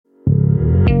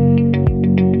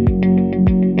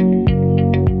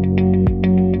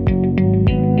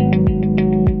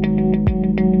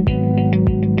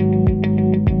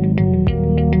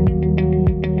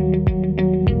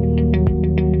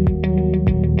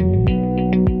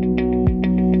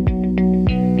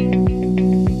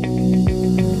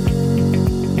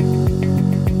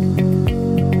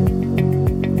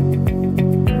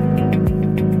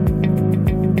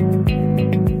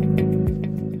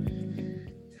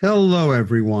Hello,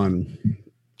 everyone.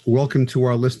 Welcome to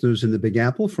our listeners in the Big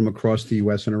Apple from across the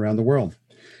U.S. and around the world.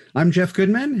 I'm Jeff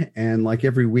Goodman, and like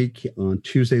every week on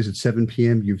Tuesdays at 7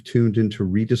 p.m., you've tuned into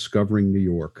Rediscovering New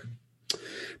York.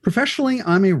 Professionally,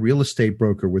 I'm a real estate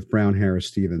broker with Brown Harris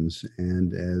Stevens,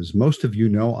 and as most of you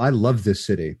know, I love this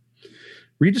city.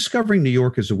 Rediscovering New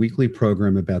York is a weekly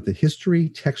program about the history,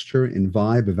 texture, and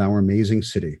vibe of our amazing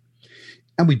city.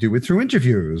 And we do it through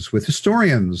interviews with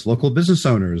historians, local business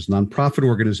owners, nonprofit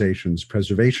organizations,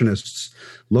 preservationists,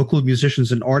 local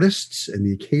musicians and artists, and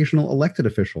the occasional elected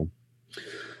official.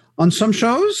 On some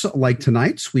shows, like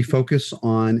tonight's, we focus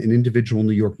on an individual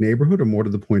New York neighborhood, or more to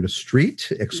the point, a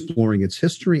street, exploring its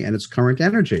history and its current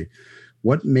energy.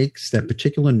 What makes that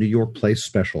particular New York place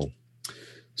special?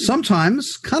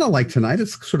 Sometimes, kind of like tonight,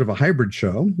 it's sort of a hybrid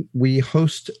show. We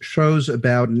host shows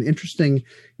about an interesting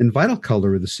and vital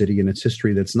color of the city and its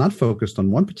history that's not focused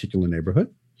on one particular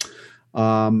neighborhood.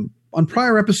 On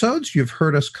prior episodes, you've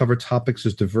heard us cover topics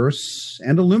as diverse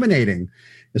and illuminating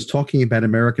as talking about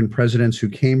American presidents who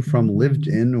came from, lived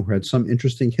in, or had some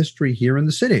interesting history here in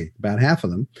the city, about half of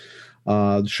them.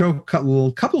 The show a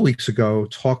couple of weeks ago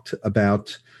talked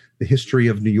about the history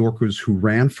of New Yorkers who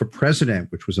ran for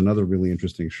president, which was another really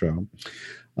interesting show.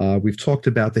 We've talked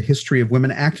about the history of women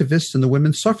activists and the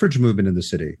women's suffrage movement in the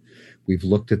city. We've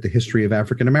looked at the history of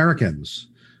African Americans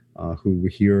who were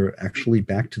here actually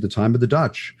back to the time of the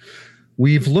Dutch.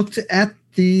 We've looked at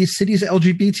the city's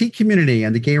LGBT community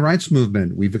and the gay rights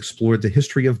movement. We've explored the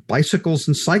history of bicycles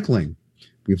and cycling.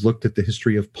 We've looked at the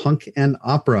history of punk and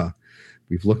opera.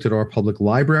 We've looked at our public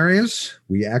libraries.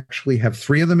 We actually have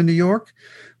 3 of them in New York.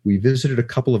 We visited a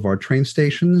couple of our train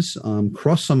stations,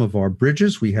 crossed some of our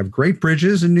bridges. We have great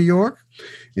bridges in New York,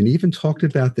 and even talked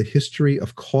about the history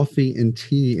of coffee and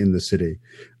tea in the city.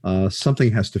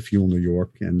 Something has to fuel New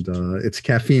York, and it's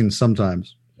caffeine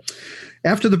sometimes.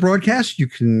 After the broadcast, you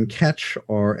can catch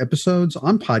our episodes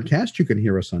on podcast. You can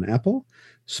hear us on Apple,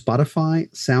 Spotify,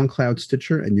 SoundCloud,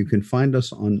 Stitcher, and you can find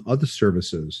us on other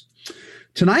services.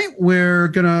 Tonight, we're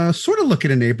going to sort of look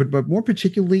at a neighborhood, but more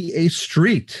particularly a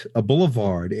street, a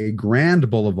boulevard, a grand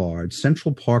boulevard,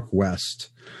 Central Park West.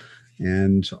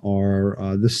 And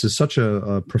this is such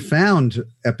a profound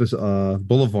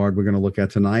boulevard we're going to look at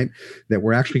tonight that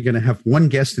we're actually going to have one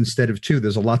guest instead of 2.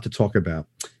 There's a lot to talk about.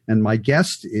 And my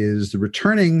guest is the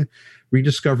returning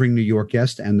Rediscovering New York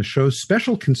guest and the show's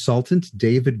special consultant,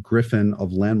 David Griffin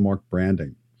of Landmark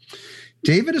Branding.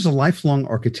 David is a lifelong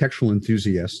architectural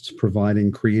enthusiast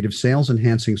providing creative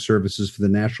sales-enhancing services for the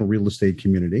national real estate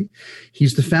community.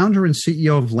 He's the founder and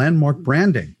CEO of Landmark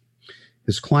Branding.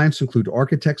 His clients include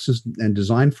architects and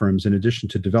design firms, in addition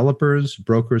to developers,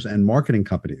 brokers, and marketing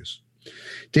companies.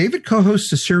 David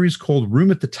co-hosts a series called Room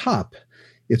at the Top.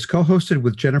 It's co-hosted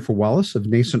with Jennifer Wallace of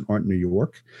Nascent Art New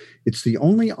York. It's the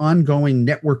only ongoing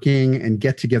networking and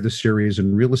get-together series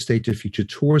in real estate to feature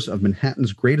tours of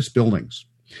Manhattan's greatest buildings.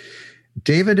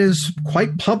 David is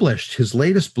quite published. His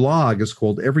latest blog is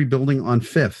called Every Building on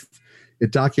Fifth.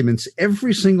 It documents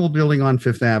every single building on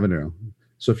Fifth Avenue.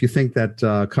 So if you think that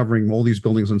covering all these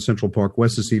buildings on Central Park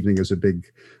West this evening is a big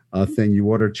thing,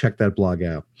 you ought to check that blog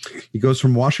out. He goes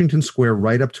from Washington Square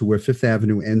right up to where Fifth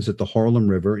Avenue ends at the Harlem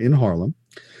River in Harlem.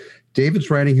 David's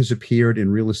writing has appeared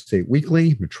in Real Estate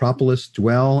Weekly, Metropolis,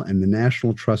 Dwell, and the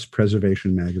National Trust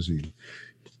Preservation Magazine.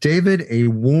 David, a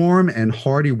warm and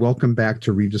hearty welcome back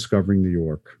to Rediscovering New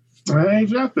York. Hey,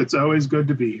 Jeff. It's always good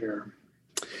to be here.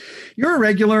 You're a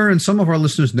regular, and some of our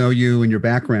listeners know you and your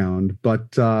background,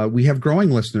 but we have growing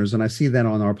listeners, and I see that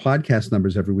on our podcast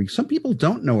numbers every week. Some people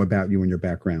don't know about you and your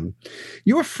background.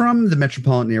 You're from the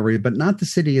metropolitan area, but not the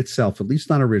city itself, at least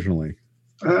not originally.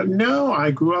 No, I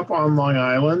grew up on Long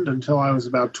Island until I was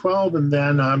about 12, and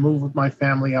then I moved with my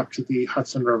family up to the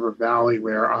Hudson River Valley,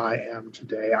 where I am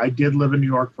today. I did live in New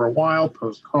York for a while,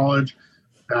 post-college,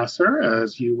 Vassar,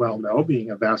 as you well know, being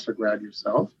a Vassar grad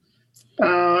yourself.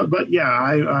 But yeah,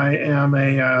 I am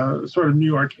a sort of New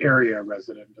York area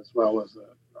resident as well as a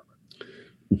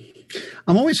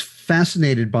I'm always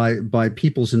fascinated by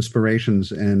people's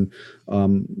inspirations and,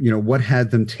 what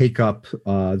had them take up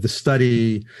the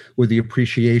study or the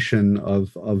appreciation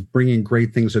of bringing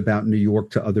great things about New York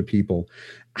to other people.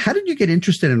 How did you get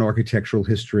interested in architectural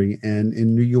history and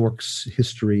in New York's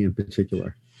history in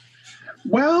particular?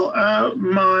 Well,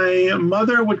 my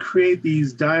mother would create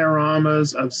these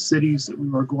dioramas of cities that we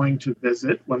were going to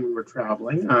visit when we were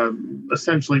traveling,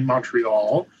 essentially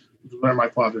Montreal, which is where my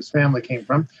father's family came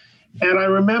from. And I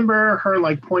remember her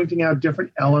pointing out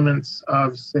different elements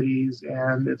of cities,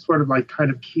 and it sort of kind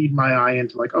of keyed my eye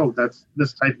into oh, that's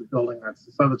this type of building, that's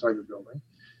this other type of building.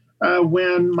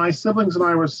 When my siblings and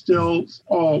I were still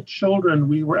all children,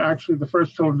 we were actually the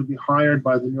first children to be hired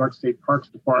by the New York State Parks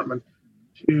Department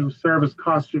to serve as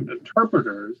costume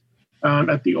interpreters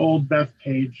at the old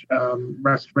Bethpage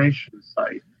restoration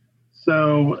site.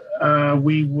 So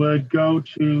we would go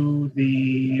to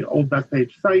the old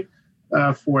Bethpage site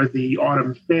for the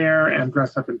autumn fair and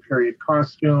dress up in period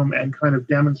costume and kind of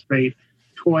demonstrate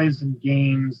toys and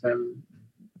games and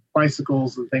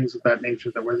bicycles and things of that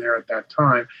nature that were there at that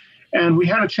time. And we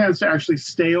had a chance to actually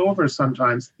stay over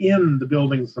sometimes in the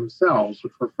buildings themselves,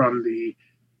 which were from the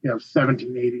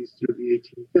 1780s through the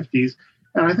 1850s.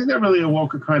 And I think that really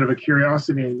awoke a kind of a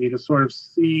curiosity in me to sort of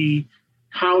see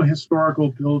how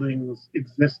historical buildings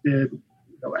existed,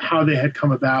 how they had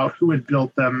come about, who had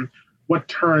built them, what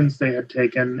turns they had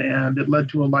taken. And it led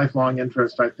to a lifelong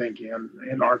interest, I think,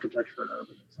 in architecture and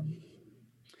urbanism.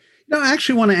 No, I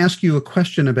actually want to ask you a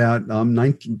question about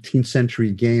 19th century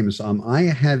games. I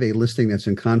have a listing that's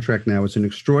in contract now. It's an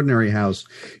extraordinary house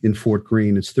in Fort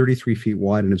Greene. It's 33 feet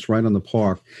wide and it's right on the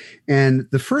park. And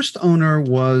the first owner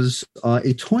was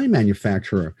a toy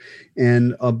manufacturer.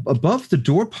 And above the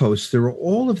doorposts, there were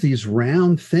all of these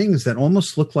round things that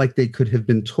almost looked like they could have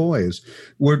been toys.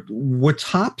 Were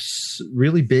Tops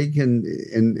really big in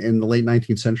the late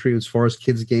 19th century as far as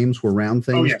kids' games were round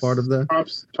things? Oh, yes. Part of the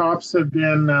Tops have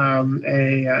been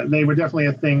they were definitely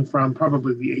a thing from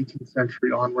probably the 18th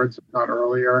century onwards, if not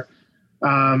earlier.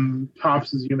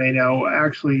 Tops, as you may know,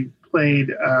 actually played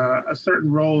a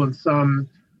certain role in some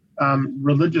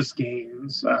religious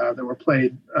games that were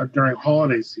played during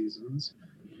holiday seasons.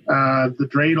 The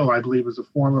dreidel, I believe, is a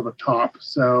form of a top.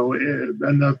 So,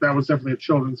 that was definitely a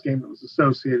children's game that was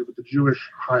associated with the Jewish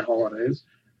high holidays.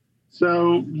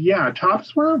 So, yeah,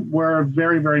 tops were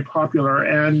very, very popular,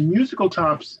 and musical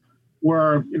tops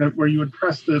were, where you would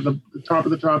press the top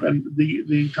of the top, and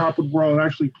the top would roll and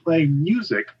actually play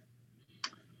music,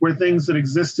 were things that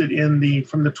existed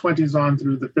from the 20s on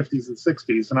through the 50s and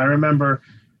 60s. And I remember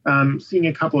seeing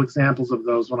a couple examples of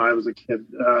those when I was a kid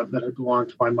that had belonged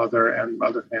to my mother and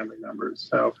other family members.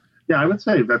 So, yeah, I would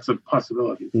say that's a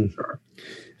possibility for sure.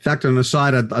 In fact, on the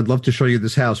side, I'd love to show you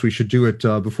this house. We should do it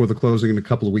before the closing in a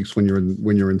couple of weeks when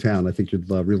you're in town. I think you'd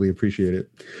really appreciate it.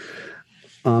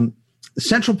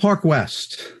 Central Park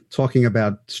West, talking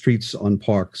about streets on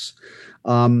parks.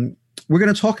 We're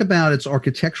going to talk about its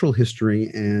architectural history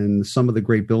and some of the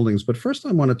great buildings. But first,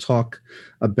 I want to talk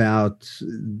about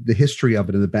the history of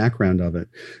it and the background of it.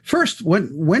 First,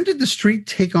 when did the street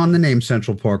take on the name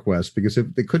Central Park West? Because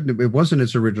it wasn't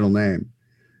its original name.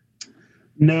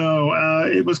 No,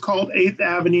 it was called 8th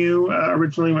Avenue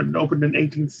originally when it opened in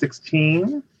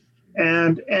 1816.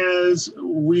 And as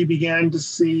we began to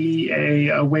see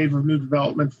a wave of new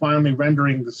development finally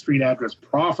rendering the street address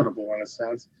profitable in a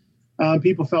sense,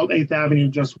 people felt 8th Avenue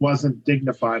just wasn't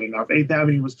dignified enough. 8th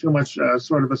Avenue was too much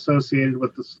sort of associated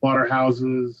with the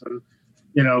slaughterhouses and,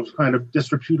 kind of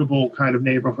disreputable kind of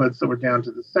neighborhoods that were down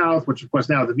to the south, which, of course,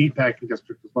 now the Meatpacking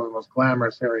District is one of the most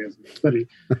glamorous areas in the city.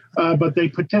 But they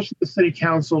petitioned the city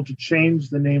council to change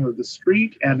the name of the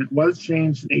street, and it was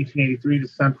changed in 1883 to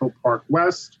Central Park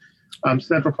West.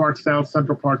 Central Park South,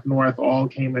 Central Park North all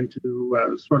came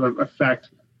into sort of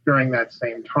effect during that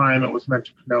same time. It was meant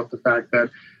to connote the fact that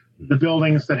the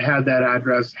buildings that had that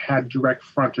address had direct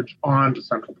frontage onto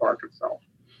Central Park itself.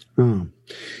 Oh.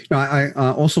 I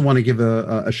also want to give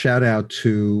a shout out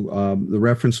to the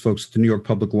reference folks at the New York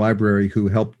Public Library who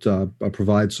helped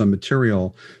provide some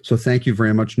material. So thank you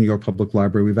very much, New York Public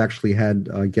Library. We've actually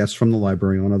had guests from the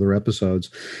library on other episodes,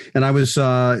 and it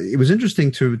was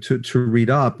interesting to read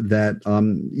up that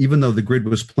even though the grid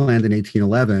was planned in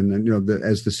 1811, and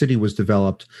as the city was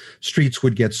developed, streets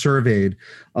would get surveyed,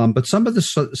 but some of the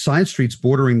side streets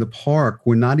bordering the park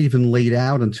were not even laid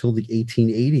out until the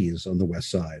 1880s on the west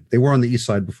side. They were on the east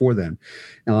side before then.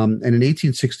 And in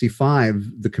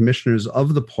 1865, the commissioners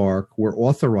of the park were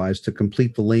authorized to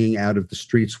complete the laying out of the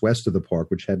streets west of the park,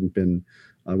 which hadn't been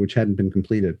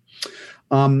completed.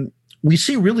 We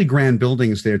see really grand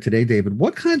buildings there today, David.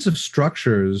 What kinds of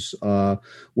structures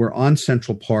were on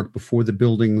Central Park before the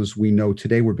buildings we know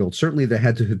today were built? Certainly there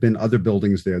had to have been other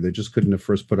buildings there. They just couldn't have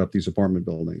first put up these apartment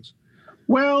buildings.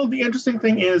 Well, the interesting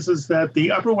thing is that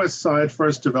the Upper West Side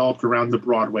first developed around the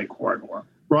Broadway corridor.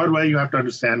 Broadway, you have to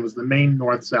understand, was the main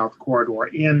north-south corridor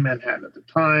in Manhattan at the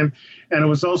time, and it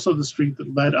was also the street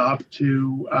that led up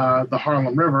to the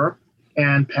Harlem River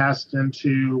and passed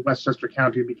into Westchester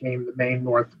County and became the main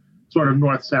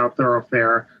north-south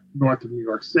thoroughfare north of New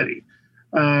York City.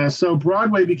 So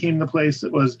Broadway became the place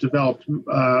that was developed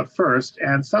first,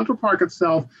 and Central Park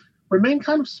itself remained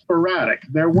kind of sporadic.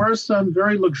 There were some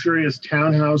very luxurious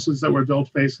townhouses that were built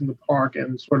facing the park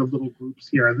and sort of little groups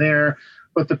here and there.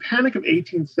 But the Panic of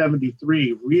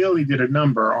 1873 really did a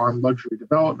number on luxury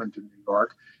development in New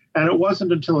York. And it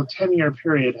wasn't until a 10-year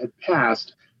period had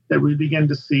passed that we began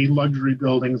to see luxury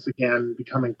buildings again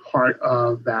becoming part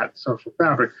of that social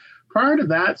fabric. Prior to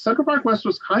that, Central Park West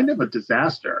was kind of a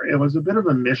disaster. It was a bit of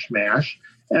a mishmash,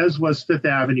 as was Fifth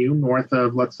Avenue north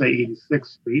of, let's say, 86th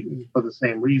Street, for the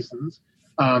same reasons.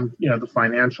 The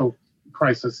financial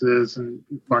crises and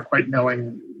people not quite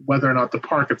knowing whether or not the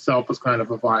park itself was kind of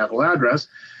a viable address.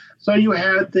 So you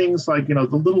had things like, the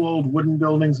little old wooden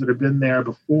buildings that had been there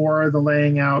before the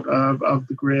laying out of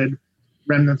the grid,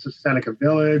 remnants of Seneca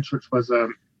Village, which was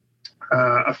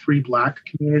a free Black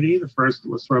community. The first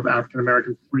was sort of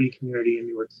African-American free community in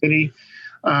New York City.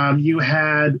 You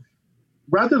had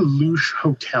rather louche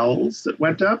hotels that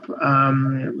went up.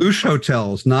 Louche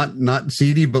hotels, not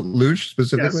seedy, but louche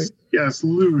specifically? Yes,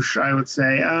 louche, I would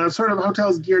say. Sort of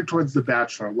hotels geared towards the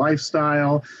bachelor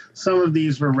lifestyle. Some of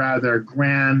these were rather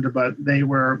grand, but they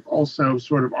were also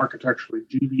sort of architecturally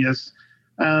dubious.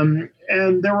 And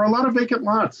there were a lot of vacant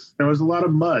lots. There was a lot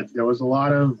of mud. There was a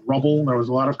lot of rubble. There was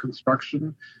a lot of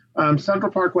construction.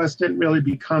 Central Park West didn't really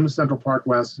become Central Park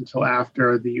West until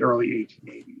after the early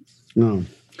 1880s. No.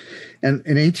 And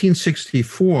in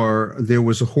 1864, there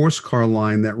was a horse car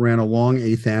line that ran along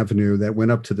 8th Avenue that went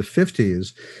up to the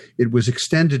 50s. It was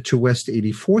extended to West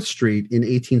 84th Street in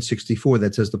 1864.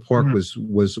 That's as the park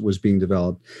was being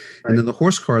developed. Right. And then the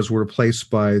horse cars were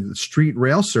replaced by the street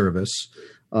rail service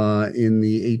in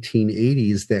the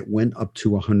 1880s that went up to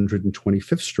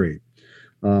 125th Street.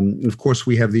 Of course,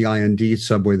 we have the I&D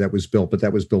subway that was built, but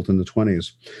that was built in the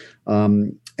 20s.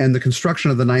 And the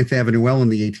construction of the 9th Avenue L in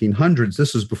the 1800s,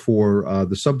 this is before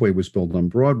the subway was built on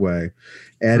Broadway,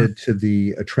 added to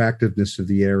the attractiveness of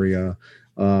the area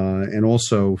and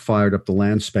also fired up the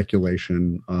land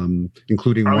speculation,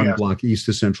 including one block east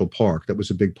of Central Park. That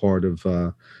was a big part of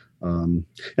and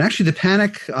actually the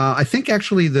Panic, I think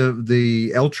actually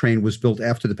the L train was built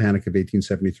after the Panic of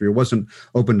 1873. It wasn't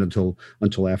opened until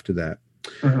after that.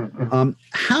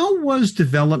 How was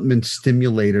development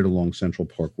stimulated along Central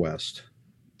Park West?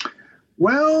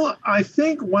 Well, I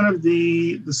think one of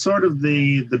the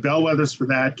bellwethers for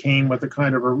that came with a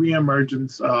kind of a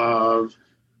reemergence of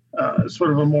sort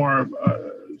of a more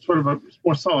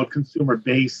solid consumer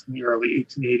base in the early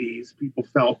 1880s. People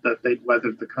felt that they'd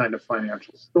weathered the kind of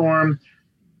financial storm.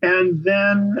 And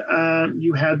then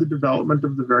you had the development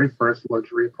of the very first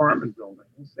luxury apartment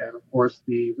buildings. And of course,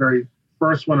 the very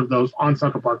first one of those on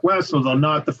Central Park West, although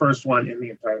not the first one in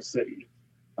the entire city,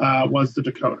 was the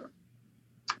Dakota,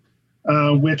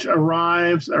 which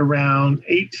arrives around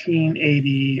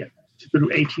 1880 to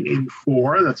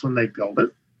 1884. That's when they built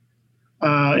it.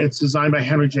 It's designed by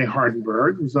Henry J.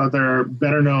 Hardenberg, whose other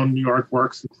better-known New York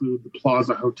works include the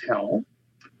Plaza Hotel,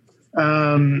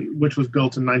 which was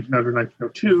built in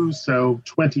 1902, so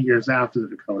 20 years after the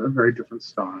Dakota, very different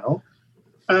style.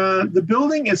 The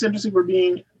building is interesting for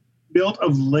being built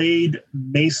of laid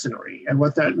masonry, and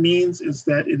what that means is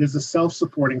that it is a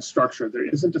self-supporting structure. There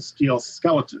isn't a steel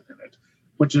skeleton in it,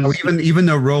 which is even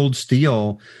though rolled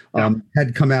steel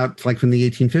had come out like from the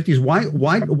 1850s.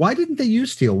 Why didn't they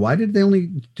use steel? Why did they only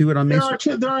do it on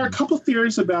masonry? There are a couple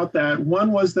theories about that.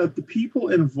 One was that the people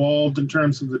involved in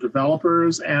terms of the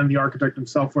developers and the architect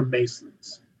himself were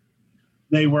masons.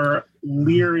 They were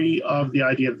leery of the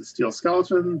idea of the steel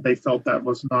skeleton. They felt that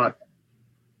was not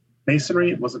masonry.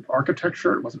 It wasn't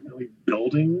architecture. It wasn't really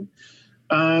building.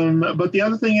 But the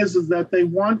other thing is that they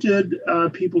wanted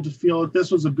people to feel that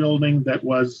this was a building that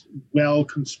was well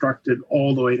constructed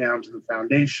all the way down to the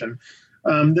foundation.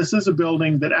 This is a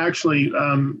building that actually,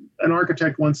 an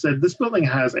architect once said, this building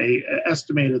has an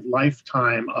estimated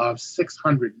lifetime of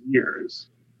 600 years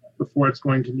before it's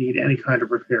going to need any kind of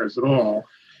repairs at all.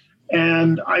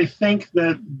 And I think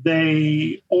that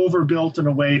they overbuilt in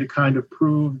a way to kind of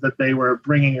prove that they were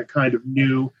bringing a kind of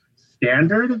new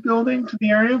standard of building to the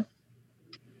area.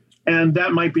 And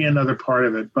that might be another part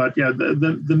of it. But yeah,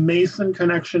 the Mason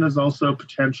connection is also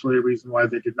potentially a reason why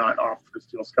they did not opt for a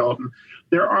steel skeleton.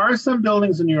 There are some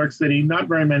buildings in New York City, not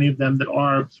very many of them, that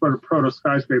are sort of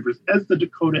proto-skyscrapers, as the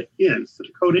Dakota is. The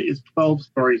Dakota is 12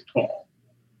 stories tall.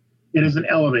 It is an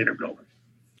elevator building.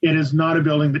 It is not a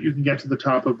building that you can get to the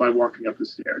top of by walking up the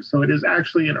stairs. So it is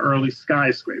actually an early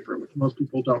skyscraper, which most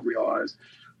people don't realize.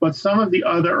 But some of the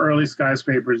other early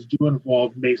skyscrapers do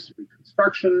involve masonry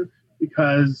construction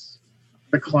because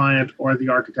the client or the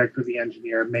architect or the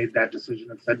engineer made that decision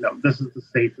and said, no, this is the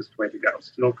safest way to go.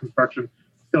 Steel construction,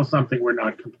 still something we're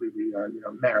not completely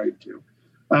married to.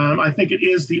 I think it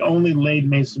is the only laid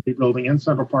masonry building in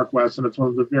Central Park West, and it's one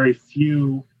of the very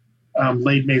few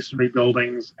laid masonry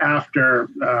buildings after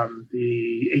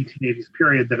the 1880s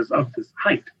period that is of this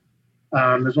height.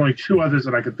 There's only two others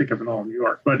that I could think of in all of New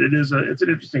York, but it's an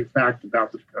interesting fact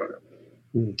about the Dakota.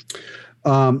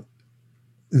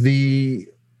 The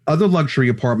other luxury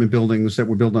apartment buildings that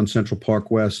were built on Central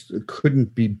Park West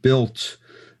couldn't be built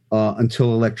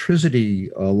until electricity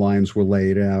lines were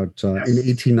laid out in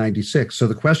 1896. So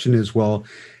the question is, well,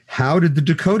 how did the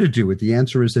Dakota do it? The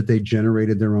answer is that they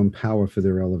generated their own power for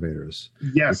their elevators.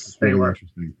 Yes, they were.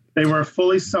 They were a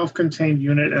fully self-contained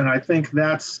unit, and I think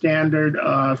that standard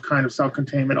of kind of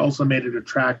self-containment also made it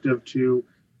attractive to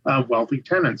wealthy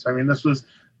tenants. I mean, this was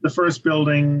the first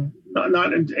building,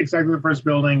 not exactly the first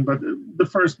building, but the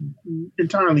first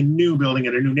entirely new building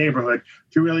in a new neighborhood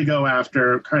to really go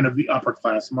after kind of the upper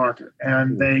class market,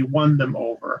 and they won them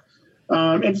over.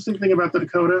 Interesting thing about the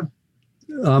Dakota.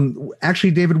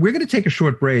 Actually, David, we're going to take a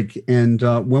short break, and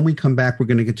when we come back, we're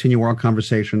going to continue our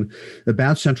conversation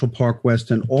about Central Park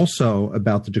West and also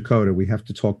about the Dakota. We have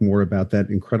to talk more about that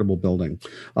incredible building.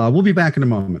 We'll be back in a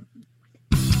moment.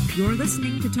 You're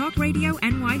listening to Talk Radio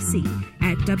NYC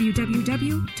at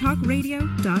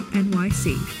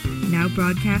www.talkradio.nyc. Now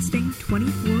broadcasting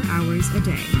 24 hours a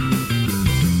day.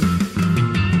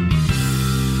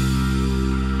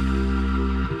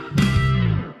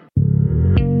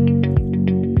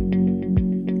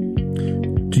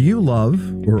 Do you love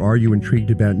or are you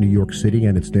intrigued about New York City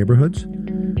and its neighborhoods?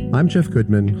 I'm Jeff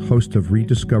Goodman, host of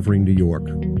Rediscovering New York,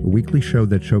 a weekly show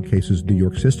that showcases New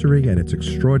York's history and its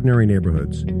extraordinary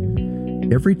neighborhoods.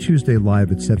 Every Tuesday live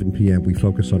at 7 p.m., we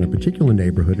focus on a particular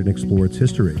neighborhood and explore its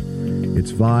history,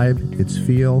 its vibe, its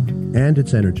feel, and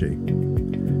its energy.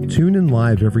 Tune in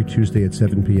live every Tuesday at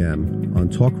 7 p.m. on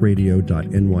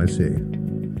talkradio.nyc.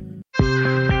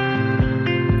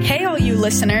 Hey, all you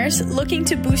listeners, looking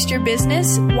to boost your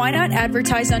business? Why not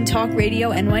advertise on Talk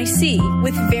Radio NYC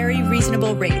with very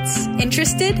reasonable rates?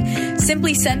 Interested?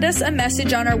 Simply send us a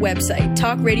message on our website,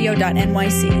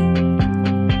 talkradio.nyc.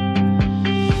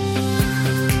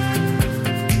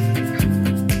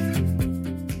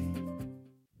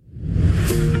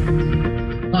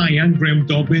 Hi, I'm Graham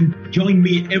Dobbin. Join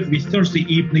me every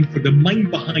Thursday evening for the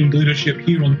Mind Behind Leadership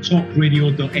here on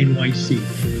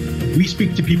talkradio.nyc. We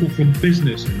speak to people from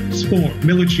business, sport,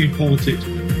 military and politics,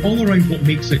 all around what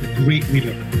makes a great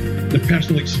leader. The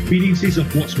personal experiences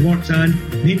of what's worked and,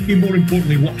 maybe more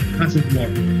importantly, what hasn't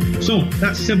worked. So,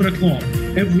 that's 7 o'clock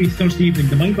every Thursday evening,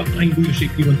 the Mind Behind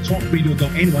Leadership here on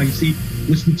talkradio.nyc.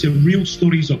 Listen to real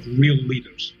stories of real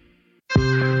leaders.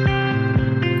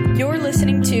 You're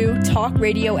listening to Talk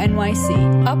Radio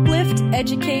NYC. Uplift,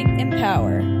 educate,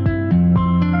 empower.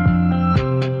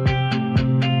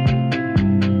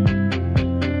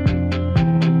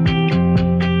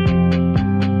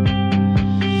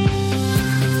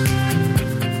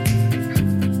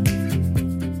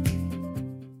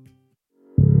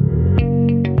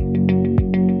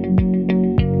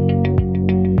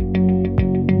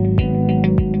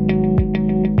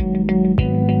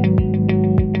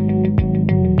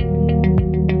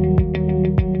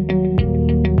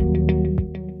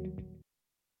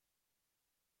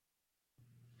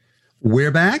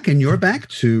 We're back, and you're back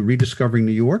to Rediscovering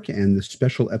New York and the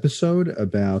special episode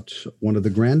about one of the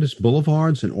grandest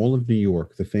boulevards in all of New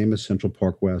York, the famous Central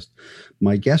Park West.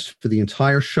 My guest for the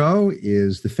entire show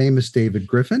is the famous David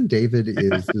Griffin. David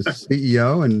is the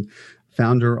CEO and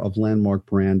founder of Landmark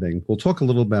Branding. We'll talk a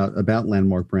little about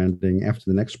Landmark Branding after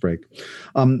the next break.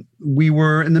 We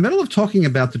were in the middle of talking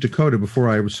about the Dakota before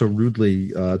I so rudely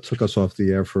took us off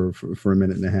the air for a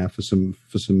minute and a half for some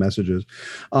messages.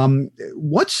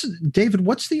 What's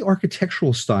the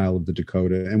architectural style of the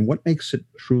Dakota, and what makes it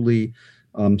truly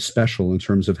special in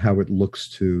terms of how it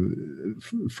looks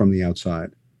from the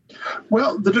outside?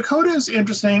 Well, the Dakota is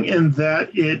interesting in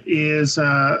that it is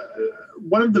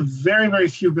one of the very, very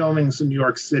few buildings in New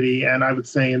York City, and I would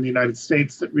say in the United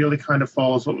States, that really kind of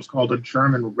follows what was called a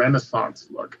German Renaissance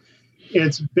look.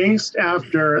 It's based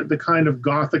after the kind of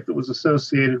Gothic that was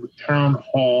associated with town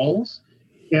halls,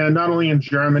 and not only in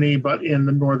Germany, but in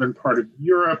the northern part of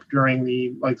Europe during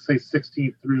the,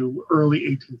 16th through early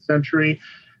 18th century.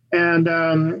 And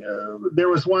there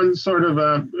was one sort of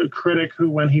a critic who,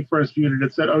 when he first viewed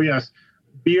it, said, "Oh, yes,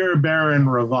 beer baron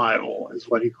revival," is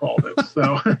what he called it.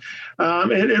 So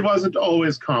it wasn't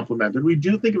always complimented. We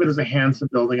do think of it as a handsome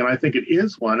building, and I think it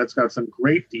is one. It's got some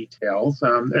great details.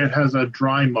 It has a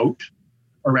dry moat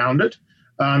around it.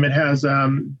 It has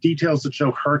details that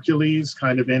show Hercules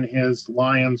kind of in his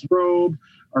lion's robe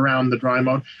around the dry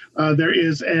moat. There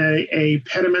is a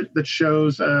pediment that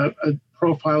shows a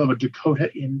profile of a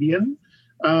Dakota Indian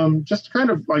just to kind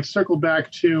of like circle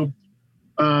back to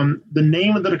the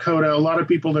name of the Dakota. A lot of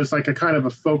people, there's like a kind of a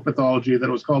folk mythology that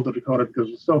it was called the Dakota because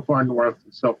it was so far north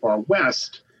and so far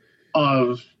west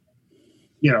of,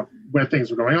 where things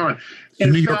were going on.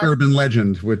 New York urban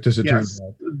legend, what does it turn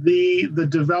out? The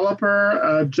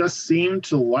developer just seemed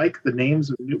to like the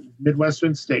names of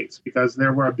Midwestern states because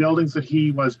there were buildings that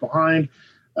he was behind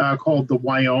called the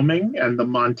Wyoming and the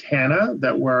Montana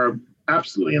that were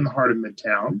absolutely in the heart of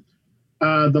Midtown.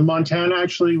 The Montana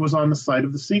actually was on the site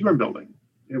of the Seagram building.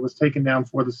 It was taken down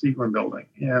for the Seagram building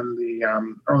in the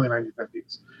early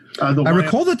 1950s. I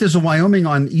recall that there's a Wyoming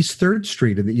on East 3rd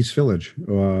Street in the East Village.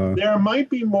 There might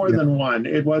be more than one.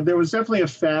 There was definitely a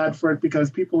fad for it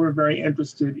because people were very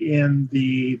interested in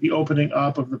the opening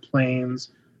up of the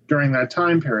plains during that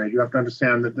time period. You have to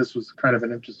understand that this was kind of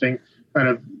an interesting kind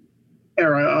of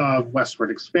era of westward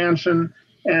expansion,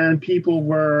 and people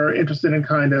were interested in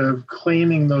kind of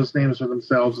claiming those names for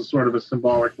themselves as sort of a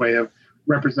symbolic way of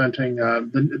representing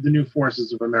the new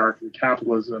forces of American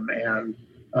capitalism and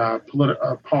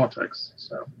politics.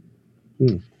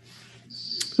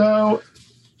 So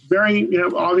very,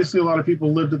 obviously a lot of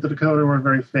people lived at the Dakota were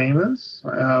very famous.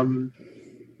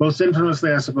 Most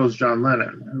infamously, I suppose, John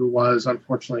Lennon, who was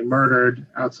unfortunately murdered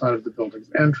outside of the building's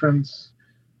entrance.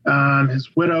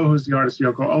 His widow, who's the artist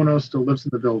Yoko Ono, still lives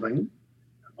in the building.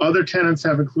 Other tenants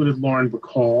have included Lauren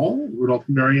Bacall, Rudolph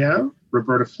Nureyev,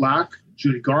 Roberta Flack,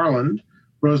 Judy Garland,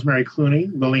 Rosemary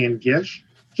Clooney, Lillian Gish,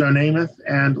 Joe Namath,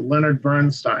 and Leonard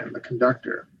Bernstein, the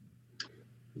conductor.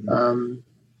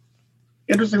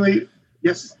 Interestingly,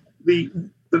 yes, the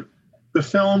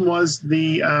film was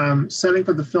the setting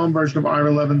for the film version of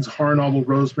Ira Levin's horror novel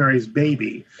Rosemary's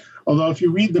Baby. Although if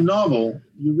you read the novel,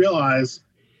 you realize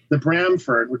the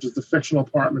Bramford, which is the fictional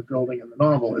apartment building in the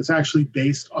novel, is actually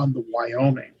based on the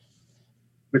Wyoming,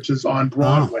 which is on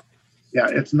Broadway. Oh. Yeah,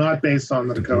 it's not based on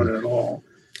the Dakota at all.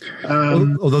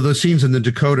 Although the scenes in the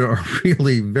Dakota are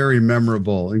really very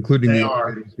memorable, including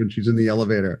when she's in the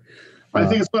elevator. I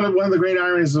think it's one of the great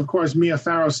ironies. Of course, Mia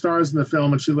Farrow stars in the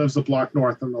film, and she lives a block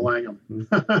north in the Langham.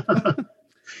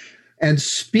 And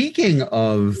speaking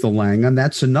of the Langham,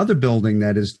 that's another building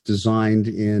that is designed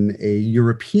in a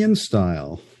European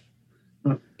style.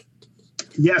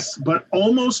 Yes, but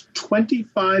almost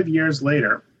 25 years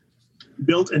later,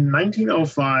 built in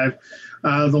 1905,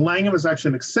 the Langham is actually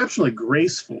an exceptionally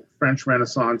graceful French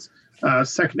Renaissance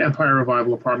Second Empire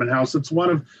Revival apartment house. It's one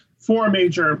of four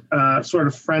major sort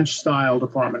of French-styled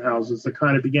apartment houses that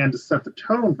kind of began to set the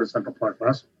tone for Central Park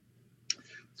West.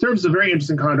 Serves a very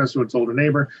interesting contrast to its older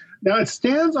neighbor. Now, it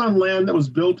stands on land that was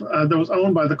built, that was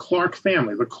owned by the Clark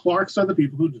family. The Clarks are the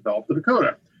people who developed the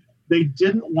Dakota. They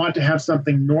didn't want to have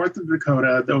something north of the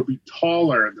Dakota that would be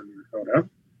taller than the Dakota.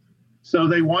 So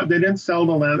they didn't sell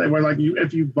the land. They were like,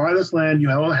 if you buy this land, you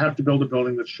have to build a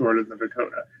building that's shorter than the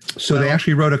Dakota. So they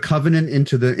actually wrote a covenant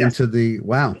into the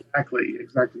wow. Exactly.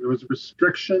 There was a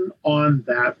restriction on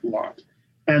that lot,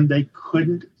 and they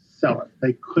couldn't sell it.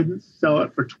 They couldn't sell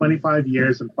it for 25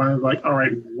 years, and finally like, all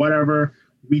right, whatever,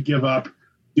 we give up,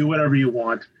 do whatever you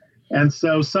want. And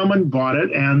so someone bought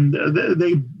it, and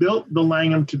they built the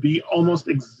Langham to be almost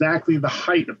exactly the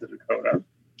height of the Dakota.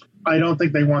 I don't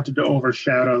think they wanted to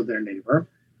overshadow their neighbor,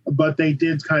 but they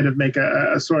did kind of make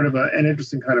a sort of an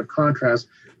interesting kind of contrast.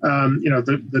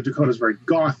 The Dakota is very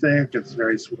Gothic. It's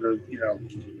very sort of, a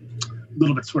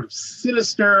little bit sort of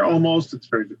sinister almost. It's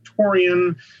very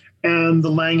Victorian. And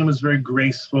the Langham is very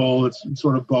graceful. It's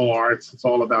sort of Beaux Arts. It's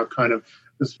all about kind of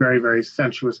this very, very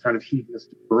sensuous kind of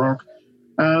hedonistic Baroque.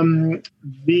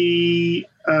 The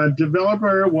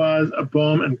developer was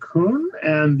Bohm and Kuhn,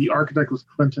 and the architect was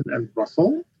Clinton and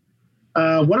Russell.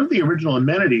 One of the original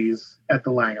amenities at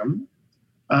the Langham.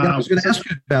 I was going to ask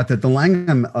you about that. The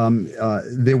Langham,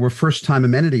 there were first-time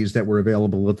amenities that were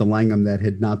available at the Langham that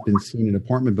had not been seen in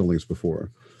apartment buildings before.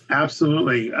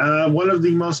 Absolutely. One of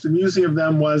the most amusing of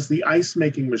them was the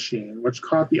ice-making machine, which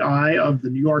caught the eye of the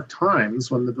New York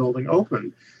Times when the building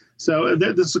opened. So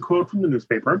this is a quote from the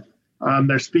newspaper.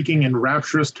 They're speaking in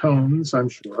rapturous tones, I'm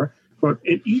sure. Quote,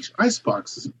 "In each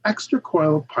icebox is an extra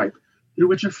coil of pipe through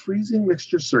which a freezing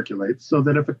mixture circulates so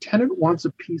that if a tenant wants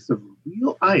a piece of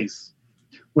real ice,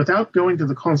 without going to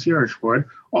the concierge for it,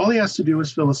 all he has to do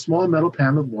is fill a small metal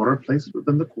pan with water, place it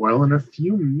within the coil, and in a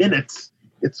few minutes,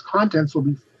 its contents will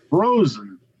be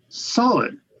frozen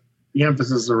solid." The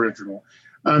emphasis is original.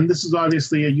 This is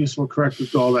obviously a useful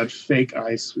corrective to all that fake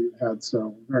ice we've had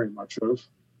so very much of.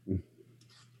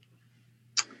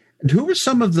 And who are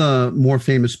some of the more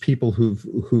famous people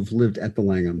who've lived at the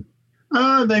Langham?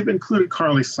 They've included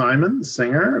Carly Simon, the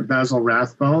singer, Basil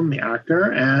Rathbone, the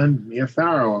actor, and Mia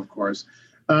Farrow, of course.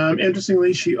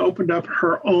 Interestingly, she opened up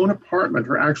her own apartment,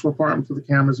 her actual apartment, for the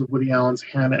cameras of Woody Allen's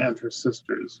Hannah and Her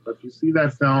Sisters. So if you see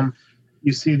that film,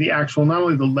 you see the actual, not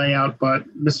only the layout, but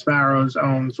Miss Farrow's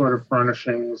own sort of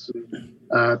furnishings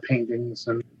and paintings,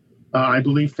 and I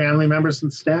believe family members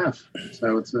and staff.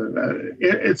 So it's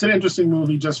an interesting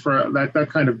movie just for that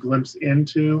kind of glimpse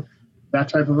into that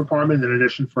type of apartment, in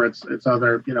addition for its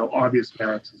other, obvious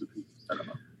merits as a piece of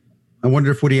cinema. I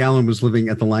wonder if Woody Allen was living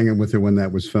at the Langham with her when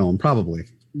that was filmed. Probably.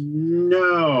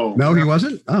 No, he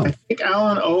wasn't. Oh, I think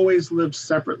Allen always lived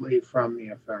separately from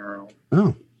Mia Farrow.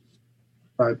 Oh,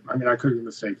 but I mean, I could be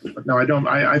mistaken. But no, I don't.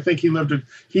 I think he lived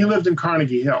in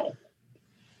Carnegie Hill.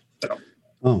 So.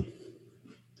 Oh,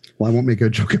 well, I won't make a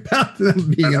joke about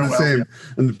them being on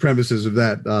the premises of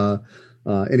that.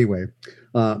 Anyway,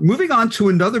 moving on to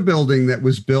another building that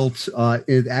was built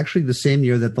in actually the same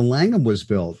year that the Langham was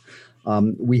built.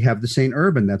 We have the St.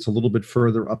 Urban. That's a little bit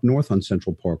further up north on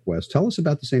Central Park West. Tell us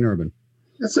about the St. Urban.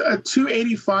 It's a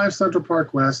 285 Central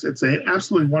Park West. It's an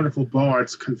absolutely wonderful Beaux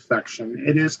Arts confection.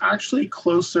 It is actually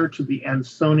closer to the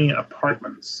Ansonia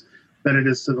Apartments than it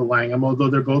is to the Langham, although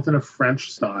they're both in a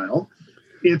French style.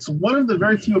 It's one of the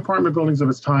very few apartment buildings of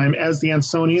its time, as the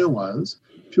Ansonia was,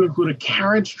 to include a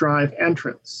carriage drive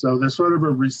entrance. So there's sort of a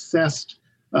recessed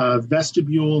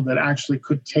vestibule that actually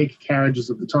could take carriages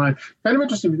at the time. Kind of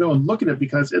interesting to go and look at it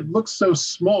because it looks so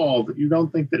small that you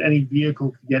don't think that any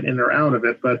vehicle could get in or out of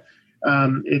it, but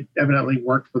it evidently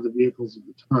worked for the vehicles of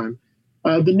the time.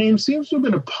 The name seems to have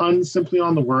been a pun simply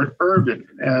on the word urban,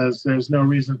 as there's no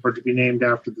reason for it to be named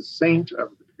after the saint of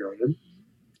the period.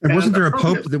 And wasn't there a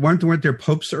pope? Weren't there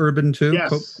popes urban too?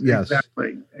 Yes, yes,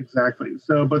 exactly.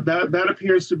 So, but that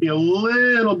appears to be a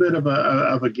little bit of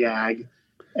a gag.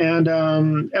 And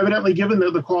evidently, given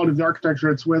the quality of the architecture,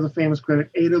 it's where the famous critic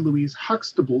Ada Louise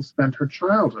Huxtable spent her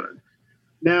childhood.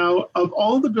 Now, of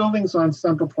all the buildings on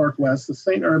Central Park West, the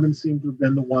St. Urban seemed to have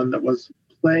been the one that was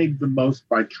plagued the most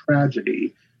by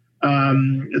tragedy.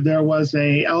 There was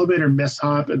a elevator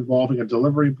mishap involving a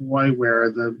delivery boy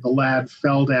where the lad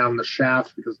fell down the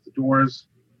shaft because the doors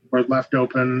were left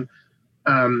open.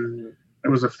 It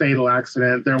was a fatal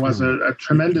accident. There was a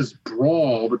tremendous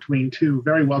brawl between two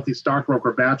very wealthy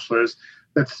stockbroker bachelors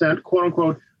that sent, quote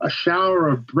unquote, a shower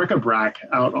of bric-a-brac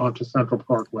out onto Central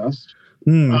Park West.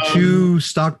 Two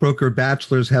stockbroker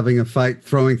bachelors having a fight,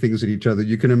 throwing things at each other.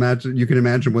 You can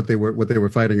imagine what they were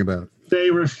fighting about.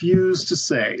 They refused to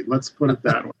say. Let's put it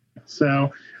that way.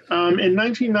 So, in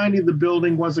 1990, the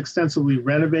building was extensively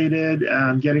renovated,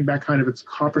 getting back kind of its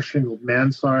copper shingled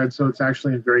mansard. So it's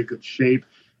actually in very good shape.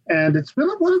 And it's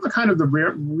really one of the kind of the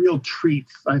real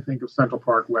treats, I think, of Central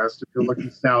Park West. If you're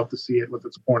looking south to see it with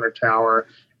its corner tower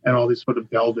and all these sort of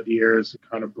belvederes and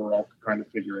kind of Baroque kind of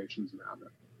figurations around it.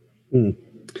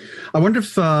 I wonder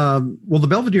if, the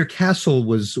Belvedere Castle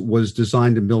was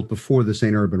designed and built before the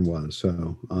St. Urban was.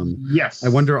 So yes, I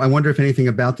wonder if anything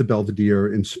about the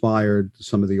Belvedere inspired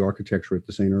some of the architecture at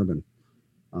the St. Urban.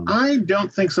 I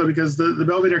don't think so, because the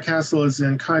Belvedere Castle is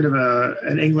in kind of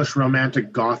an English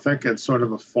Romantic Gothic. It's sort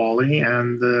of a folly,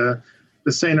 and the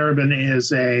St. Urban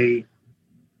is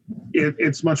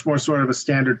it's much more sort of a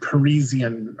standard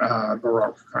Parisian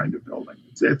Baroque kind of building.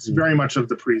 It's very much of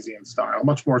the Parisian style,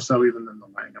 much more so even than the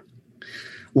Langham.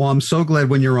 Well, I'm so glad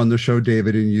when you're on the show,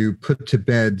 David, and you put to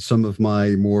bed some of my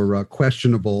more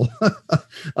questionable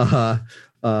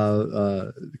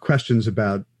questions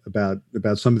about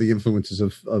some of the influences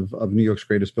of New York's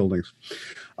greatest buildings.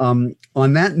 On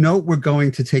that note, we're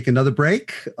going to take another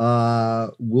break.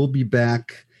 We'll be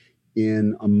back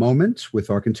in a moment with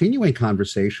our continuing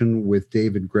conversation with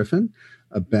David Griffin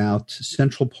about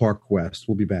Central Park West.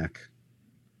 We'll be back.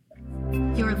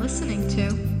 You're listening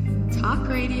to Talk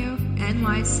Radio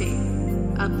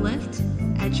NYC. Uplift,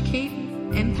 educate,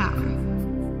 empower.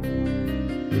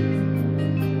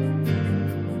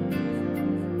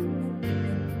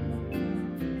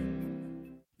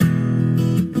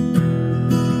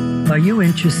 Are you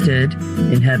interested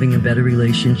in having a better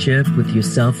relationship with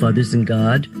yourself, others, and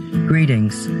God?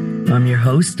 Greetings. I'm your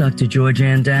host, Dr. George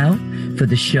Andow, for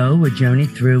the show A Journey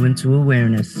Through into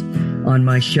Awareness. On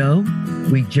my show,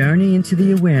 we journey into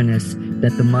the awareness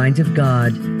that the mind of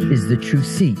God is the true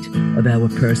seat of our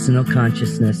personal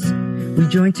consciousness. We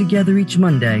join together each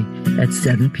Monday at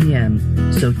 7 p.m.,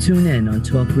 so tune in on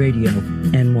Talk Radio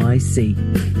NYC.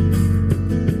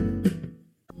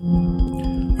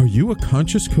 Are you a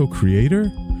conscious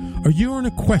co-creator? Are you on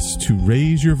a quest to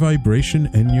raise your vibration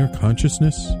and your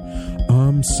consciousness?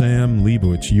 I'm Sam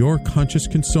Leibowitz, your conscious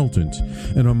consultant,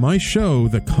 and on my show,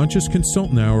 The Conscious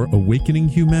Consultant Hour, Awakening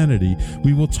Humanity,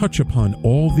 we will touch upon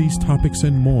all these topics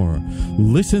and more.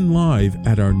 Listen live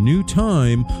at our new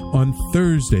time on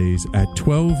Thursdays at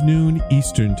 12 noon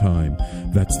Eastern Time.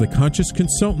 That's The Conscious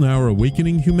Consultant Hour,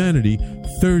 Awakening Humanity,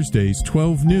 Thursdays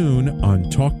 12 noon on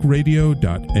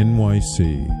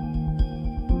talkradio.nyc.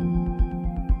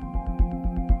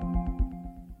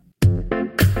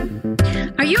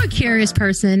 Are you a curious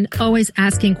person, always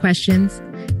asking questions?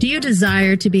 Do you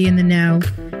desire to be in the know?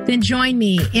 Then join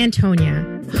me, Antonia,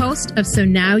 host of So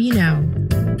Now You Know,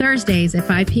 Thursdays at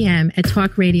 5 p.m. at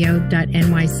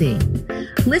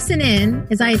talkradio.nyc. Listen in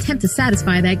as I attempt to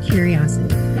satisfy that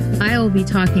curiosity. I will be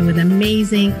talking with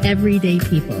amazing, everyday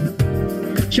people.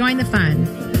 Join the fun.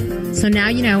 So Now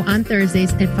You Know on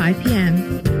Thursdays at 5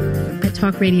 p.m. at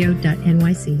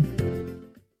talkradio.nyc.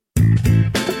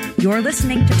 You're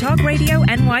listening to Talk Radio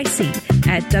NYC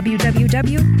at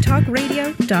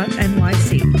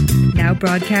www.talkradio.nyc. Now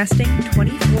broadcasting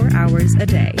 24 hours a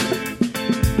day.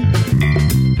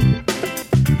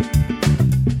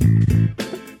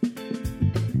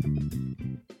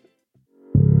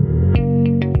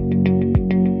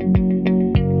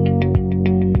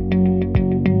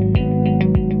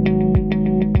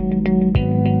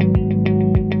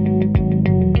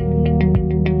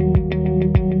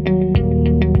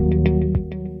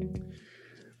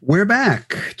 We're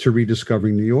back to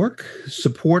Rediscovering New York.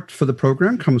 Support for the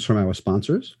program comes from our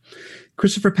sponsors.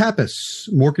 Christopher Pappas,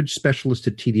 mortgage specialist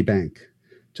at TD Bank.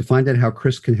 To find out how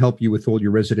Chris can help you with all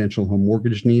your residential home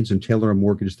mortgage needs and tailor a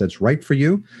mortgage that's right for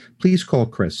you, please call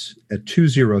Chris at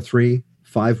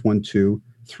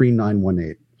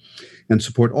 203-512-3918. And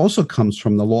support also comes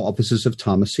from the law offices of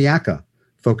Thomas Siaka,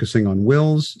 focusing on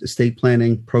wills, estate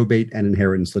planning, probate, and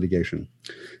inheritance litigation.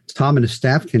 Tom and his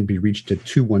staff can be reached at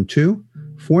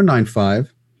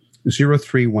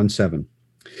 212-495-0317.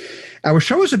 Our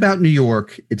show is about New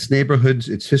York, its neighborhoods,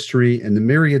 its history, and the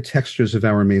myriad textures of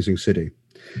our amazing city.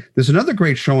 There's another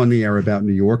great show on the air about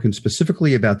New York, and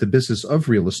specifically about the business of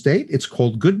real estate. It's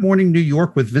called Good Morning New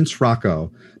York with Vince Rocco,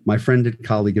 my friend and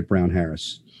colleague at Brown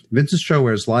Harris. Vince's show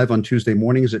airs live on Tuesday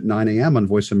mornings at 9 a.m. on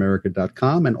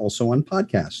voiceamerica.com and also on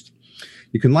podcast.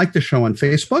 You can like the show on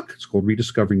Facebook. It's called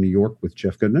Rediscovering New York with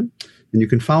Jeff Goodman. And you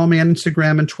can follow me on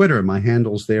Instagram and Twitter. My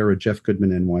handle's there at Jeff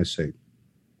Goodman NYC.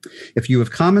 If you have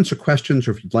comments or questions,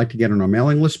 or if you'd like to get on our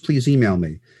mailing list, please email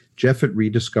me,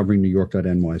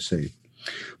 jeff@rediscoveringnewyork.nyc.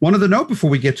 One other note before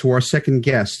we get to our second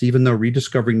guest: even though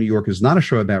Rediscovering New York is not a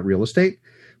show about real estate,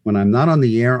 when I'm not on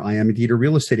the air, I am indeed a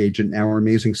real estate agent in our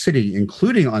amazing city,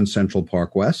 including on Central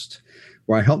Park West,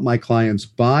 where I help my clients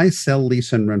buy, sell,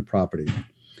 lease, and rent property.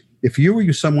 If you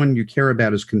or someone you care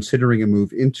about is considering a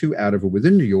move into, out of, or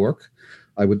within New York,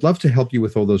 I would love to help you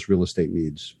with all those real estate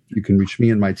needs. You can reach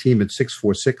me and my team at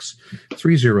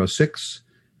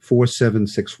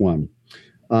 646-306-4761.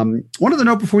 One other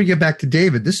note before we get back to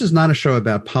David: this is not a show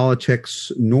about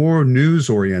politics nor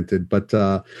news-oriented, but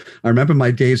I remember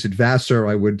my days at Vassar.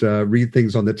 I would read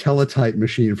things on the teletype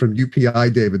machine from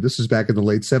UPI, David. This is back in the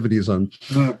late 70s on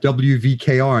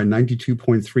WVKR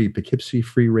 92.3, Poughkeepsie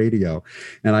Free Radio.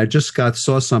 And I just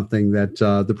saw something that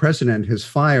the president has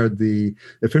fired the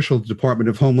official Department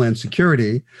of Homeland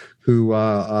Security, who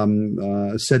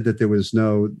said that there was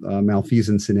no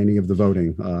malfeasance in any of the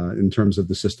voting in terms of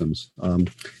the systems.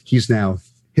 He's now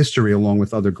history along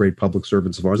with other great public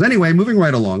servants of ours. Anyway, moving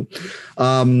right along.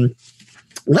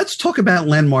 Let's talk about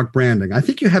landmark branding. I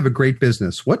think you have a great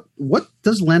business. What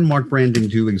does landmark branding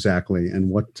do exactly, and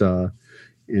what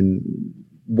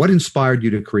inspired you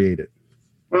to create it?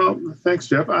 Well, thanks,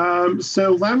 Jeff.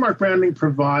 So landmark branding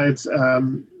provides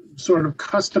sort of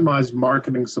customized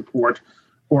marketing support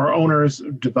for owners,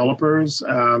 developers,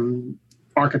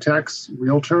 architects,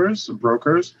 realtors,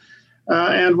 brokers.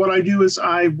 And what I do is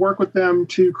I work with them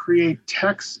to create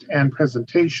text and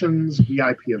presentations,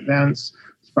 VIP events,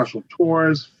 special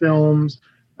tours, films,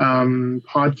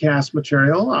 podcast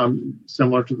material,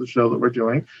 similar to the show that we're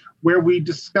doing, where we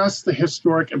discuss the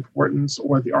historic importance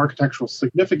or the architectural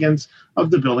significance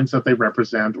of the buildings that they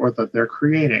represent or that they're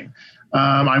creating.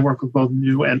 I work with both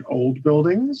new and old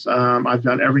buildings. I've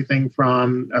done everything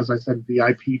from, as I said,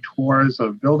 VIP tours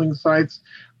of building sites,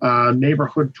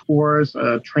 neighborhood tours,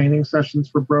 training sessions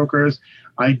for brokers.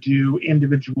 I do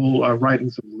individual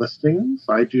writings of listings.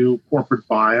 I do corporate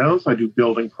bios. I do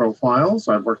building profiles.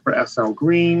 I've worked for SL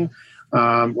Green,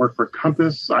 worked for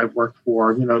Compass. I've worked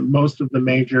for, most of the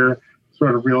major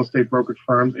sort of real estate brokerage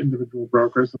firms, individual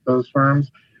brokers of those firms.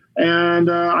 And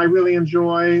I really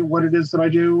enjoy what it is that I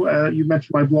do. You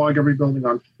mentioned my blog, Every Building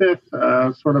on Fifth,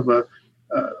 sort of a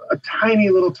tiny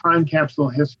little time capsule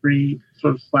history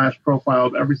sort of / profile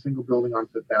of every single building on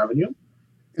Fifth Avenue.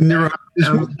 And there's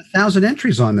more than 1,000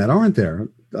 entries on that, aren't there?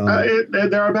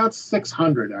 There are about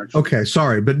 600, actually. Okay,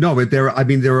 sorry. But there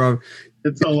are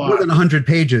it's a lot. More than 100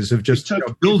 pages of just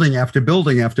building after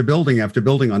building after building after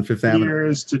building on Fifth Avenue.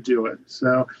 Years to do it.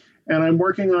 So, and I'm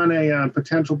working on a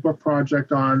potential book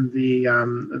project on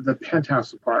the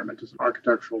penthouse apartment as an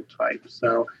architectural type.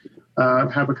 So I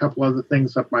have a couple other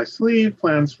things up my sleeve,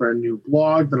 plans for a new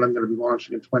blog that I'm going to be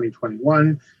launching in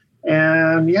 2021.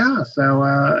 And yeah, so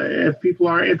if people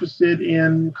are interested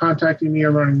in contacting me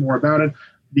or learning more about it,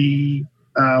 the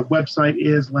website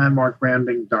is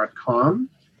landmarkbranding.com.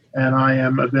 And I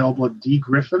am available at dgriffin,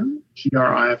 Griffin,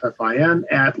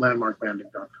 at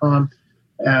landmarkbranding.com.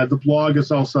 The blog is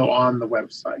also on the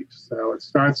website. So it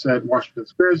starts at Washington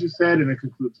Square, as you said, and it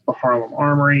concludes the Harlem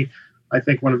Armory, I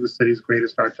think one of the city's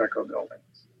greatest Art Deco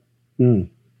buildings.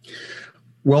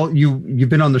 Well, you've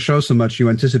been on the show so much, you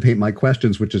anticipate my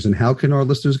questions, which is, and how can our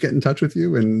listeners get in touch with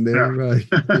you? And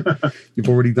you've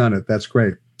already done it. That's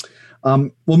great.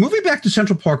 Well, moving back to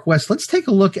Central Park West, let's take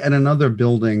a look at another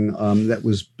building that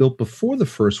was built before the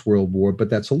First World War, but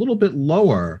that's a little bit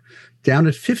lower, down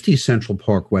at 50 Central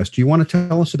Park West. Do you want to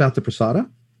tell us about the Prasada?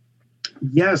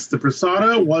 Yes, the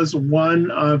Prasada was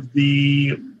one of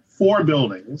the 4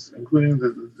 buildings, including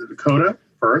the Dakota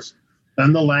first,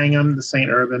 then the Langham, the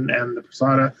St. Urban, and the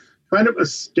Prasada, kind of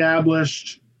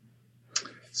established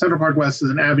Central Park West as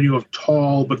an avenue of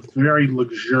tall but very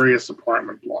luxurious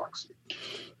apartment blocks.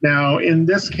 Now, in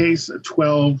this case,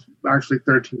 12, actually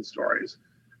 13 stories.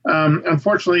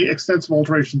 Unfortunately, extensive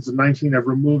alterations in 19 have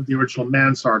removed the original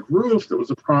mansard roof that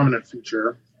was a prominent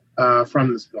feature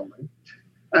from this building.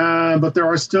 But there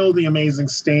are still the amazing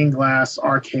stained glass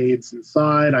arcades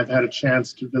inside. I've had a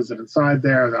chance to visit inside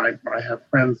there. I have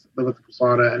friends that live at the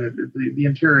Prasada, and the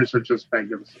interiors are just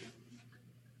magnificent.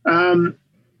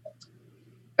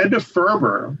 Edna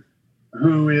Ferber,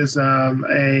 who is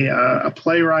a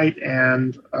playwright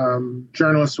and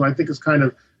journalist who I think is kind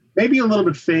of maybe a little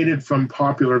bit faded from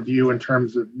popular view in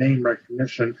terms of name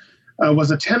recognition, was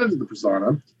a tenant of the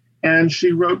Prasada. And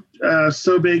she wrote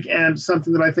So Big, and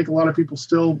something that I think a lot of people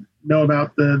still know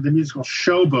about, the musical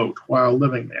Showboat, while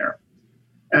living there.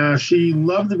 She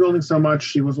loved the building so much,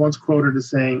 she was once quoted as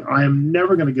saying, "I am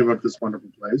never going to give up this wonderful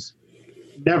place.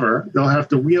 Never. They'll have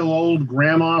to wheel old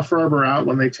Grandma Ferber out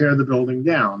when they tear the building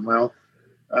down." Well,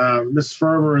 Miss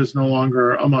Ferber is no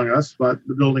longer among us, but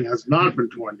the building has not been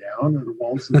torn down, and it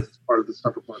won't, since it's part of the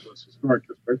Central Park West Historic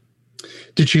District.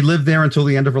 Did she live there until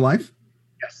the end of her life?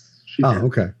 Yes, she did.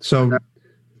 Okay. So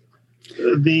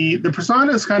the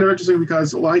Prasada is kind of interesting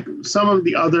because, like some of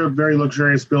the other very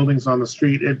luxurious buildings on the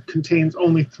street, it contains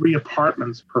only 3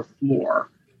 apartments per floor,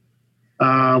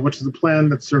 which is a plan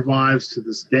that survives to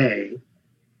this day.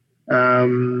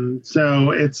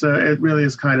 So it really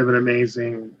is kind of an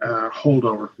amazing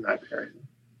holdover from that period.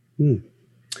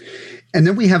 And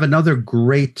then we have another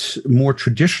great, more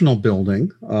traditional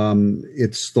building.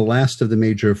 It's the last of the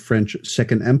major French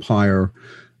Second Empire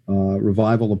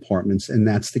revival apartments, and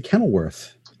that's the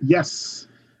Kenilworth. Yes.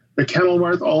 The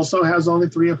Kenilworth also has only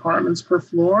 3 apartments per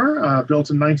floor, built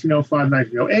in 1905,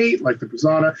 1908, like the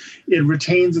Prasada. It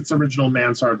retains its original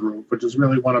mansard roof, which is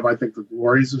really one of, I think, the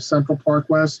glories of Central Park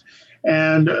West.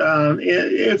 And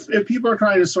if people are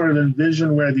trying to sort of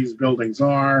envision where these buildings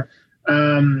are,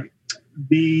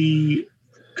 the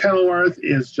Kenilworth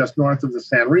is just north of the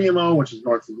San Remo, which is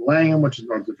north of the Langham, which is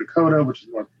north of Dakota, which is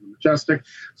north of the Majestic.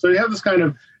 So you have this kind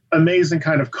of amazing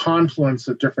kind of confluence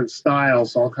of different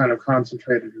styles, all kind of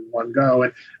concentrated in one go.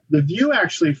 And the view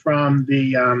actually from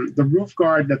the roof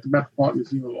garden at the Metropolitan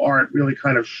Museum of Art really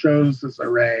kind of shows this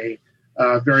array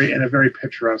in a very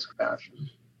picturesque fashion.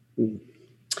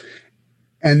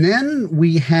 And then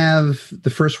we have the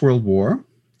First World War.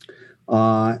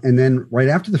 And then right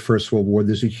after the First World War,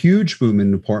 there's a huge boom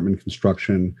in apartment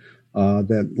construction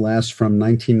that lasts from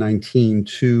 1919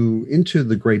 into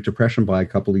the Great Depression by a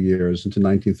couple of years, into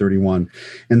 1931.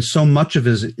 And so much of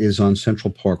it is on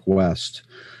Central Park West.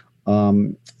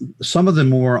 Some of the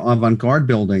more avant-garde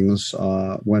buildings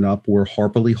went up were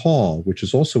Harperley Hall, which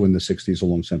is also in the 60s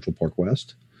along Central Park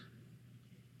West.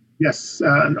 Yes,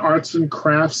 an arts and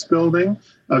crafts building,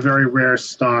 a very rare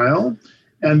style.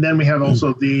 And then we have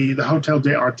also the Hotel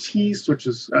des Artistes, which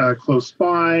is close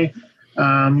by,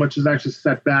 which is actually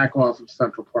set back off of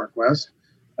Central Park West.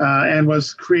 and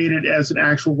was created as an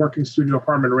actual working studio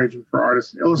apartment arrangement for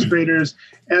artists and illustrators,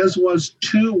 as was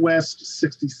 2 West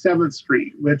 67th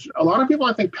Street, which a lot of people,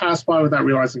 I think, pass by without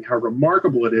realizing how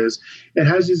remarkable it is. It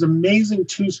has these amazing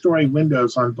 2-story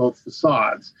windows on both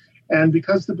facades. And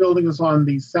because the building is on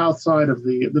the south side of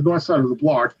the north side of the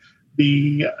block,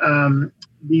 the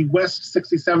West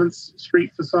 67th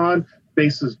Street facade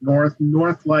faces north.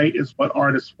 North light is what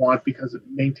artists want because it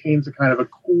maintains a kind of a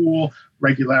cool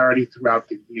regularity throughout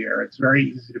the year. It's very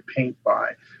easy to paint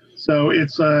by. So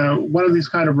it's one of these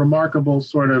kind of remarkable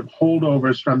sort of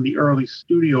holdovers from the early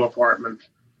studio apartment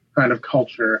kind of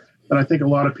culture that I think a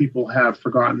lot of people have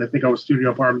forgotten. They think, oh, a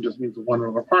studio apartment just means a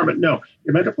one-room apartment. No,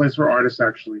 it meant a place where artists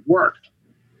actually worked.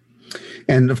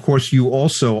 And of course, you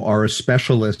also are a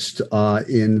specialist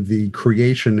in the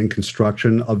creation and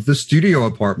construction of the studio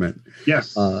apartment.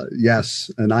 Yes. Yes.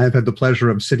 And I have had the pleasure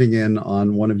of sitting in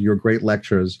on one of your great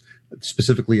lectures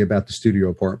specifically about the studio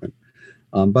apartment.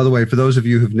 By the way, for those of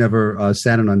you who've never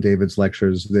sat in on David's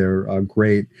lectures, they're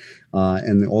great.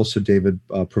 And also David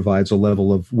provides a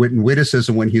level of wit and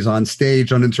witticism when he's on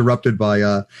stage, uninterrupted by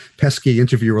a pesky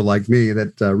interviewer like me,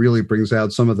 that really brings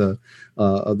out some of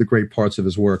the great parts of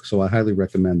his work. So I highly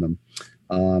recommend them.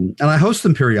 And I host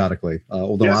them periodically,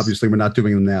 although obviously we're not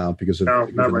doing them now because of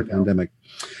the pandemic.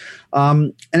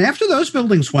 And after those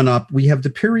buildings went up, we have the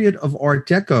period of Art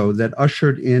Deco that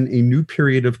ushered in a new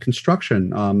period of construction,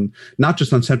 not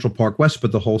just on Central Park West,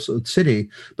 but the whole city.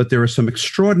 But there are some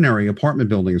extraordinary apartment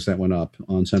buildings that went up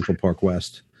on Central Park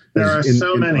West. There are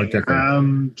so many.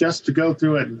 Just to go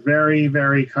through it very,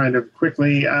 very kind of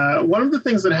quickly, one of the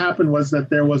things that happened was that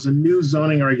there was a new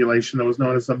zoning regulation that was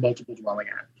known as the Multiple Dwelling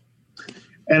Act.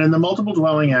 And in the Multiple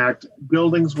Dwelling Act,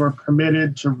 buildings were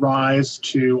permitted to rise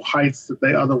to heights that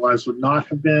they otherwise would not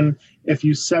have been if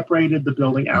you separated the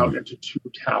building out into 2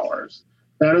 towers.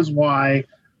 That is why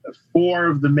 4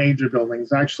 of the major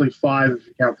buildings, actually 5 if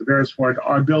you count the Beresford,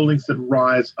 are buildings that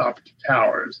rise up to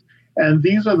towers. And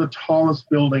these are the tallest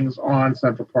buildings on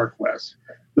Central Park West.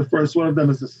 The first one of them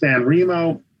is the San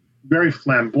Remo, very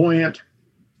flamboyant,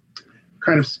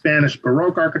 kind of Spanish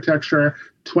Baroque architecture,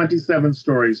 27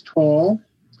 stories tall.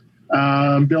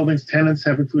 Building's tenants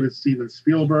have included Steven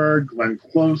Spielberg, Glenn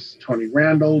Close, Tony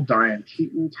Randall, Diane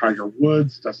Keaton, Tiger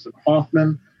Woods, Dustin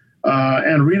Hoffman,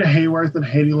 and Rita Hayworth and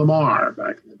Hedy Lamarr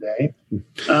back in the day.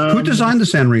 Who designed the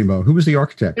San Remo? Who was the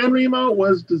architect? San Remo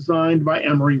was designed by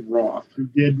Emery Roth, who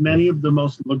did many of the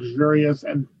most luxurious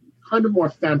and kind of more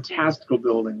fantastical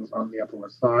buildings on the Upper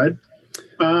West Side.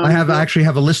 I actually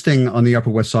have a listing on the Upper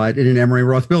West Side in an Emery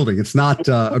Roth building. It's not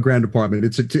a grand apartment.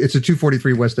 It's a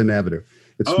 243 West End Avenue.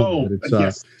 It's small, but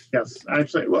it's, yes.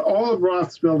 Actually, well, all of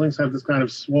Roth's buildings have this kind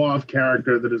of suave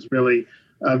character that is really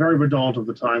very redolent of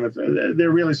the time.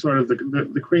 They're really sort of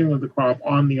the cream of the crop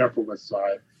on the Upper West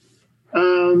Side.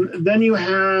 Then you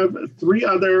have 3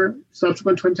 other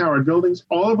subsequent Twin Tower buildings,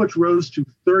 all of which rose to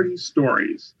 30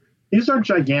 stories. These are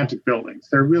gigantic buildings.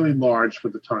 They're really large for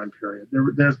the time period.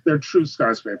 They're true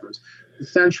skyscrapers. The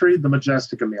Century, the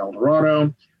Majestic, and the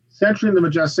Eldorado. Century and the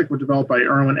Majestic were developed by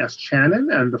Erwin S. Channon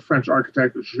and the French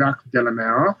architect Jacques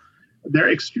Delamere.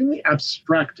 They're extremely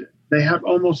abstracted. They have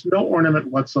almost no ornament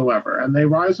whatsoever, and they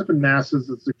rise up in masses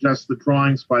that suggest the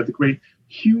drawings by the great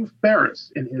Hugh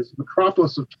Ferris in his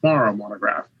Metropolis of Tomorrow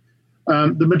monograph.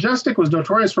 The Majestic was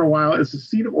notorious for a while as the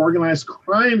seat of organized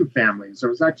crime families. There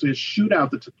was actually a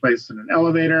shootout that took place in an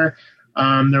elevator.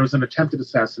 There was an attempted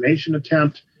assassination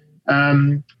attempt.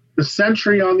 The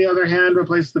Century, on the other hand,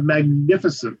 replaced the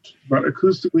magnificent but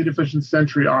acoustically deficient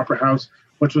Century Opera House,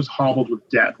 which was hobbled with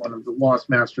debt, one of the lost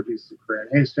masterpieces of Career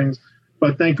and Hastings.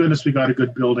 But thank goodness we got a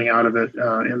good building out of it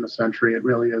in the Century. It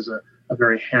really is a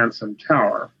very handsome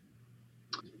tower.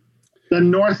 Then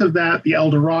north of that, the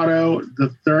Eldorado,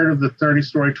 the third of the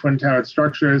 30-story twin-towered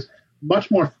structures,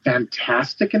 much more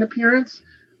fantastic in appearance.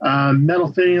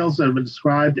 Metal finials have been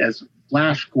described as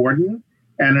Flash Gordon,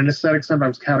 and an aesthetic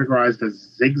sometimes categorized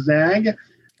as zigzag.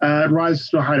 It rises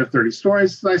to a height of 30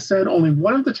 stories, as I said. Only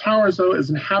one of the towers, though, is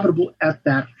inhabitable at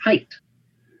that height.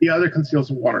 The other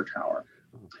conceals a water tower.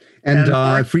 And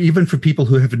even for people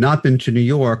who have not been to New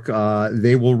York,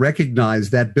 they will recognize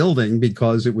that building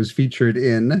because it was featured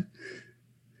in...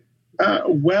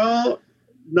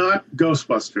 not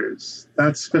Ghostbusters.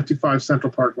 That's 55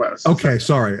 Central Park West. Okay,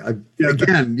 sorry.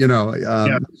 Again,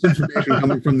 misinformation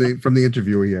coming from the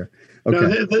interviewer here. Okay.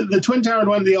 No, the twin-towered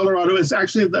one, the Eldorado, is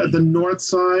actually the north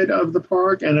side of the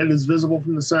park, and it is visible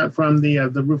from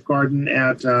the roof garden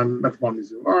at Metropolitan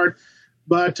Museum of Art.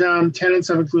 But tenants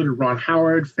have included Ron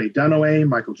Howard, Faye Dunaway,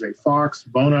 Michael J. Fox,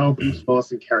 Bono, Bruce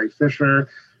Willis, and Carrie Fisher.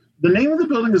 The name of the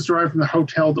building is derived from the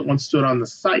hotel that once stood on the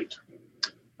site.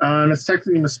 And it's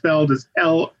technically misspelled as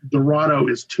El Dorado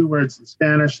is 2 words in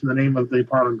Spanish, and the name of the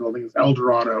apartment building is El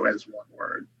Dorado as 1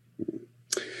 word.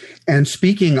 And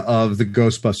speaking of the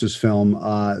Ghostbusters film,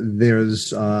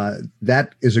 that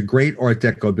is a great Art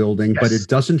Deco building, but it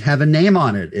doesn't have a name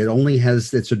on it. It only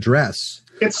has its address.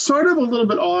 It's sort of a little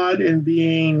bit odd in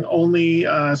being only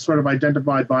sort of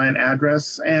identified by an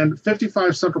address. And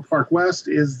 55 Central Park West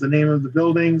is the name of the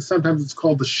building. Sometimes it's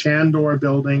called the Shandor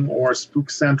Building or Spook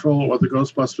Central or the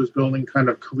Ghostbusters Building, kind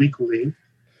of colloquially.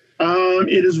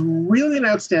 It is really an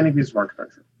outstanding piece of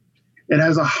architecture. It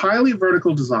has a highly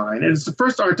vertical design. It is the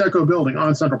first Art Deco building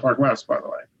on Central Park West, by the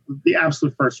way, the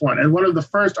absolute first one, and one of the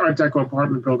first Art Deco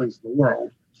apartment buildings in the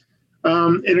world.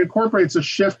 It incorporates a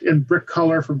shift in brick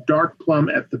color from dark plum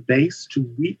at the base to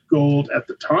wheat gold at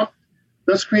the top,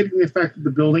 thus creating the effect that the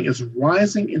building is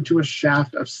rising into a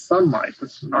shaft of sunlight.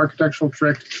 This is an architectural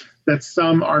trick that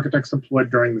some architects employed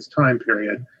during this time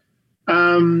period.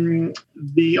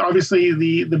 Obviously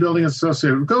the building is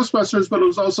associated with Ghostbusters, but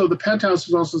the penthouse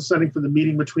was also the setting for the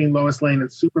meeting between Lois Lane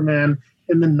and Superman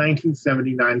in the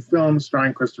 1979 film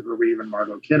starring Christopher Reeve and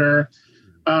Margot Kidder.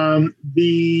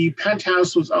 The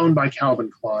penthouse was owned by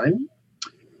Calvin Klein,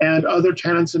 and other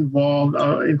tenants involved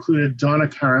included Donna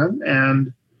Karan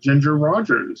and Ginger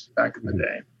Rogers back in the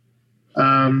day.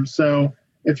 So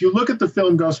if you look at the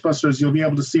film Ghostbusters, you'll be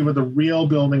able to see where the real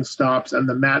building stops and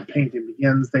the matte painting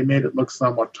begins. They made it look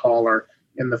somewhat taller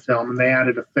in the film, and they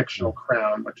added a fictional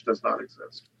crown, which does not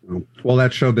exist. Well,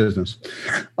 that's show business.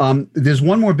 There's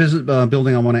one more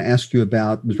building I want to ask you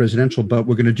about, the residential, but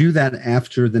we're going to do that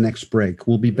after the next break.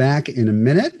 We'll be back in a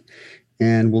minute,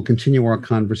 and we'll continue our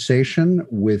conversation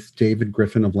with David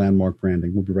Griffin of Landmark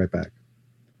Branding. We'll be right back.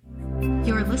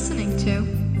 You're listening to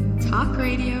Talk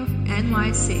Radio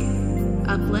NYC.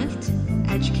 Uplift,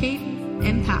 educate,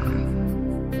 empower.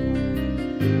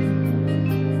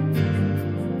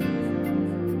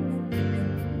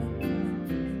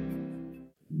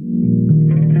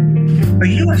 Are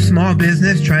you a small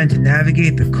business trying to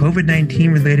navigate the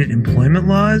COVID-19 related employment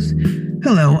laws?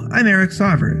 Hello, I'm Eric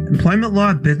Sauver, employment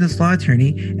law business law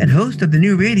attorney and host of the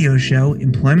new radio show,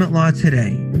 Employment Law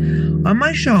Today. On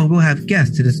my show, we'll have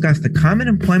guests to discuss the common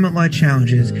employment law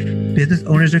challenges business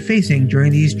owners are facing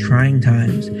during these trying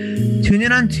times. Tune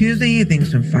in on Tuesday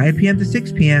evenings from 5 p.m. to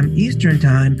 6 p.m. Eastern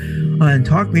Time on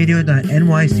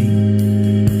talkradio.nyc.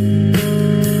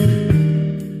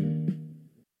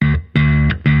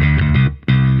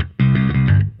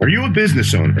 Are you a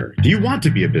business owner? Do you want to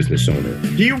be a business owner?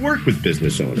 Do you work with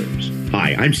business owners?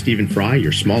 Hi, I'm Stephen Fry,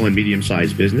 your small and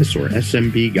medium-sized business or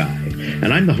SMB guy,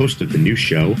 and I'm the host of the new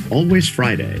show, Always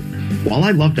Friday. While I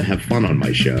love to have fun on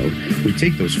my show, we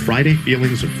take those Friday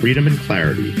feelings of freedom and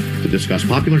clarity to discuss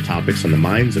popular topics on the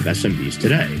minds of SMBs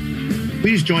today.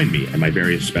 Please join me and my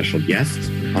various special guests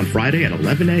on Friday at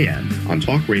 11 a.m. on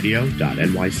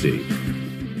talkradio.nyc.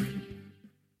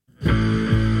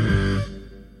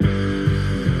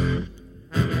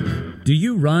 Do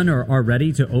you run or are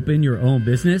ready to open your own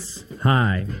business?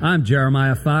 Hi, I'm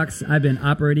Jeremiah Fox. I've been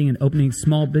operating and opening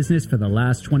small business for the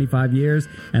last 25 years,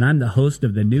 and I'm the host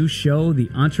of the new show, The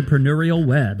Entrepreneurial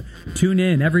Web. Tune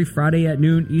in every Friday at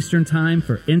noon Eastern Time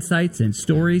for insights and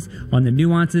stories on the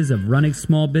nuances of running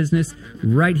small business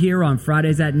right here on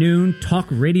Fridays at noon,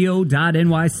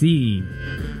 talkradio.nyc.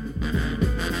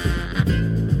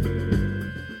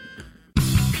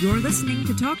 You're listening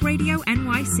to Talk Radio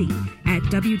NYC at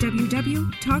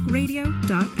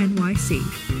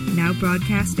www.talkradio.nyc. Now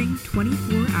broadcasting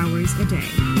 24 hours a day.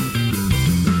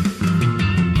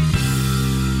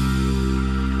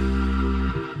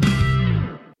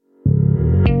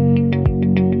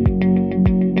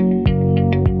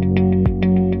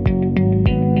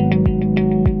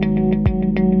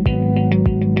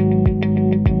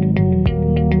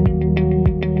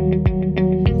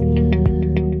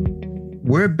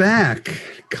 We're back,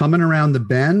 coming around the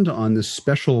bend on this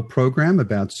special program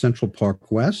about Central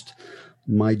Park West.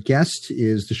 My guest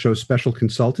is the show's special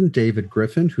consultant, David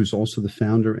Griffin, who's also the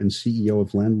founder and CEO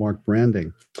of Landmark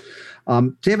Branding.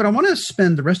 David, I want to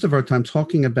spend the rest of our time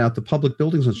talking about the public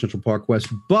buildings on Central Park West,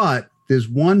 but there's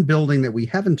one building that we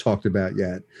haven't talked about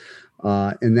yet,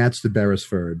 and that's the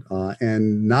Beresford.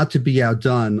 And not to be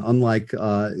outdone, unlike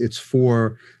its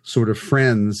four sort of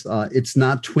friends, it's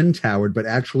not twin-towered, but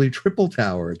actually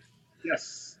triple-towered.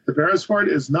 Yes. The Beresford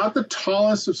is not the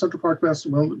tallest of Central Park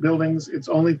West buildings. It's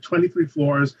only 23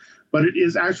 floors, but it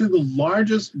is actually the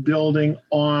largest building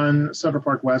on Central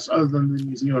Park West, other than the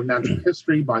Museum of Natural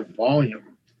History, by volume.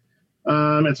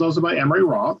 It's also by Emery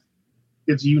Roth.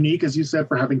 It's unique, as you said,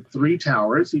 for having three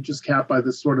towers. Each is capped by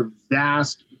this sort of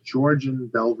vast Georgian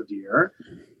Belvedere.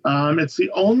 It's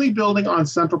the only building on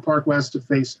Central Park West to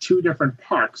face two different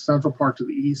parks, Central Park to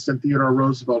the east and Theodore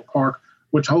Roosevelt Park,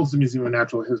 which holds the Museum of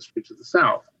Natural History to the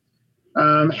south.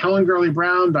 Helen Gurley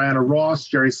Brown, Diana Ross,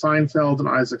 Jerry Seinfeld, and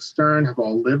Isaac Stern have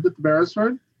all lived at the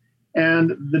Beresford.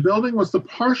 And the building was the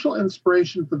partial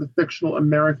inspiration for the fictional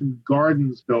American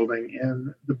Gardens building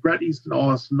in the Bret Easton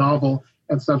Ellis novel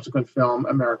and subsequent film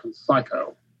American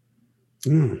Psycho.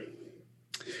 Mm.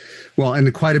 Well,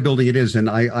 and quite a building it is. And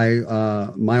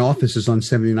my office is on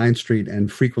 79th Street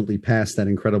and frequently pass that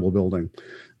incredible building.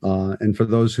 And for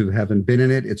those who haven't been in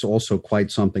it, it's also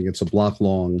quite something. It's a block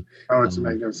long. Oh, it's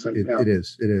magnificent. It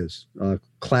is.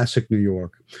 Classic New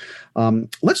York.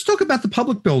 Let's talk about the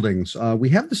public buildings. We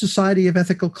have the Society of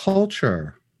Ethical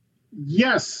Culture.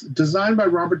 Yes, designed by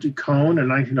Robert D. Cohn in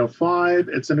 1905.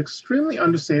 It's an extremely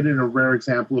understated and rare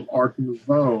example of Art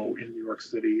Nouveau in New York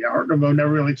City. Art Nouveau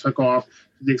never really took off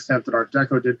to the extent that Art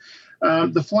Deco did.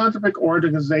 The philanthropic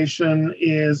organization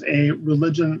is a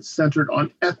religion centered on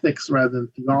ethics rather than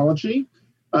theology.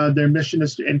 Their mission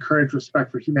is to encourage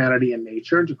respect for humanity and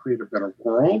nature and to create a better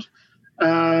world.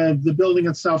 The building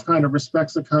itself kind of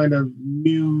respects a kind of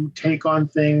new take on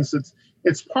things.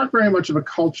 It's part very much of a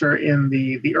culture in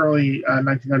the early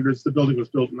 1900s. The building was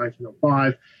built in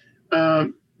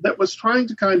 1905 that was trying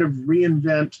to kind of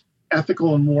reinvent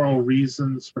ethical and moral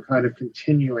reasons for kind of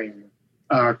continuing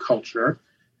culture.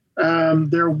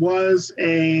 There was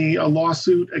a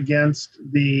lawsuit against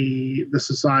the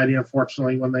society,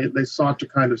 unfortunately, when they sought to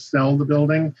kind of sell the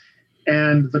building.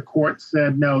 And the court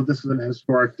said, no, this is an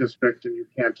historic district and you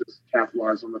can't just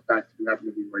capitalize on the fact that you happen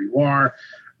to be where you are.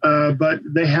 But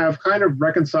they have kind of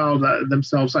reconciled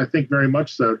themselves, I think very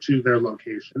much so, to their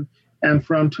location. And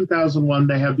from 2001,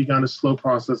 they have begun a slow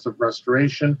process of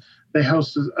restoration. They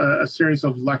host a series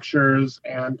of lectures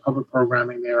and public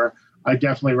programming there. I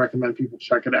definitely recommend people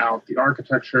check it out. The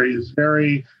architecture is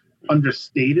very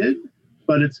understated,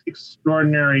 but it's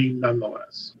extraordinary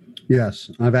nonetheless.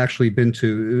 Yes, I've actually been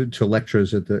to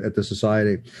lectures at the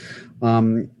Society.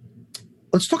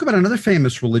 Let's talk about another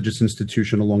famous religious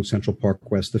institution along Central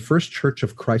Park West, the First Church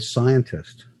of Christ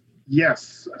Scientist.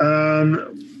 Yes,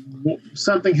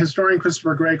 something historian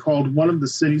Christopher Gray called one of the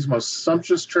city's most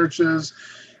sumptuous churches.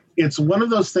 It's one of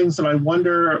those things that I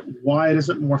wonder why it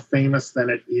isn't more famous than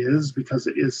it is, because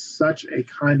it is such a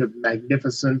kind of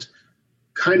magnificent,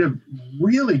 kind of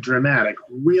really dramatic,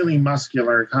 really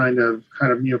muscular kind of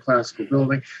neoclassical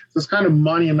building. It's this kind of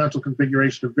monumental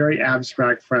configuration of very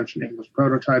abstract French and English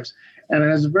prototypes, and it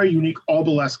has a very unique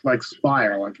obelisk-like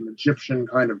spire, like an Egyptian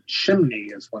kind of chimney,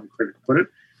 as one critic put it.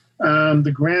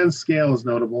 The grand scale is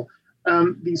notable.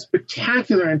 The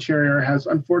spectacular interior has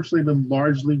unfortunately been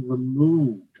largely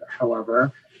removed,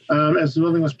 however, as the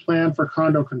building was planned for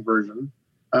condo conversion.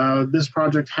 This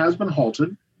project has been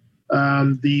halted.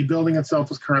 The building itself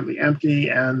is currently empty,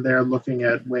 and they're looking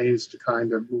at ways to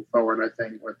kind of move forward, I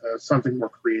think, with something more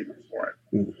creative for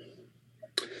it.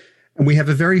 And we have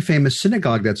a very famous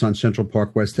synagogue that's on Central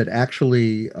Park West that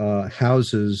actually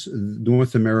houses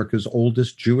North America's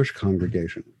oldest Jewish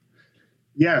congregation.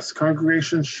 Yes,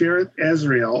 Congregation Shearith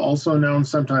Ezriel, also known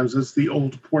sometimes as the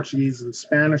Old Portuguese and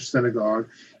Spanish Synagogue,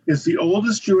 is the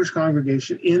oldest Jewish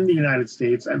congregation in the United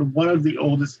States and one of the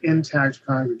oldest intact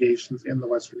congregations in the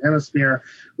Western Hemisphere.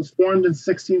 It was formed in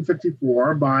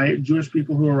 1654 by Jewish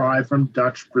people who arrived from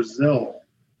Dutch Brazil.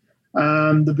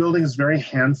 The building is very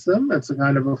handsome. It's a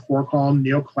kind of a four-column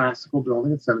neoclassical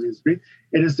building at 70th Street.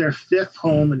 It is their fifth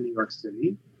home in New York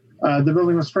City. The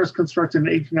building was first constructed in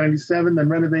 1897, then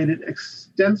renovated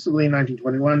extensively in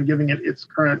 1921, giving it its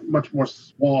current, much more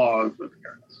suave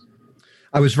appearance.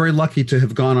 I was very lucky to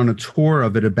have gone on a tour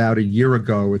of it about a year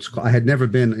ago. I had never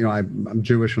been, I'm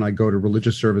Jewish and I go to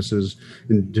religious services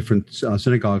in different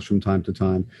synagogues from time to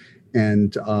time.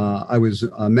 And I was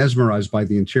mesmerized by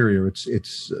the interior.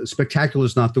 It's spectacular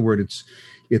is not the word.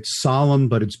 It's solemn,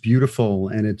 but it's beautiful,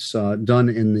 and it's done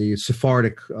in the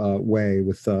Sephardic way.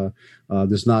 With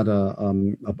there's not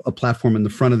a platform in the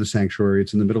front of the sanctuary;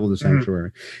 it's in the middle of the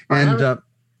sanctuary. And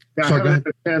I haven't had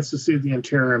a chance to see the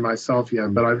interior myself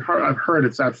yet, but I've heard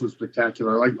it's absolutely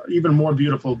spectacular, like even more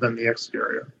beautiful than the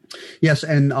exterior. Yes,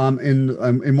 and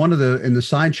in one of in the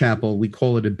side chapel, we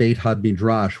call it a Beit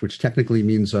HaMidrash, which technically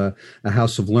means a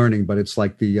house of learning, but it's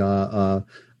like the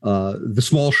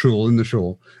small shul in the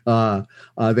shul.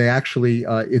 They actually,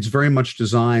 it's very much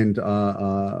designed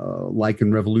like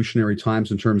in revolutionary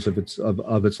times in terms of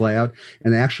its layout,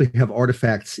 and they actually have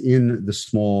artifacts in the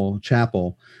small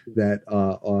chapel that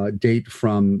date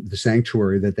from the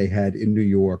sanctuary that they had in New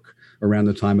York around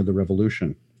the time of the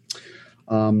Revolution.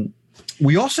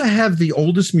 We also have the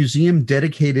oldest museum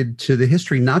dedicated to the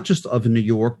history, not just of New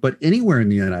York, but anywhere in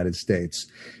the United States,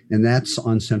 and that's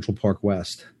on Central Park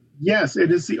West. Yes, it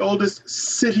is the oldest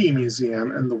city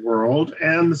museum in the world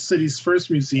and the city's first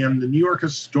museum, the New York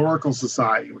Historical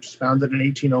Society, which was founded in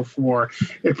 1804.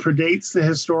 It predates the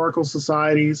historical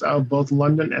societies of both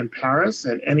London and Paris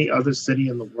and any other city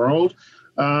in the world.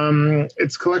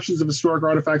 Its collections of historic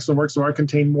artifacts and works of art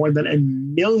contain more than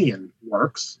 1 million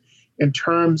works. In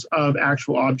terms of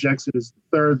actual objects, it is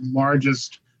the third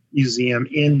largest museum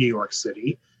in New York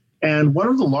City and one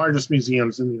of the largest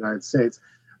museums in the United States.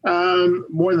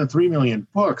 More than 3 million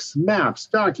books, maps,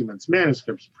 documents,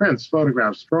 manuscripts, prints,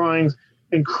 photographs, drawings,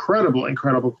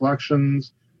 incredible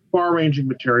collections, far-ranging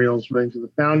materials relating to the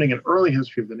founding and early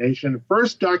history of the nation,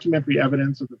 first documentary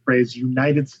evidence of the phrase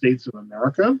United States of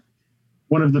America,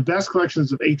 one of the best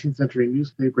collections of 18th century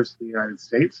newspapers in the United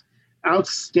States,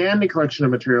 outstanding collection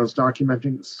of materials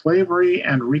documenting slavery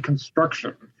and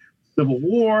Reconstruction, Civil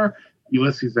War,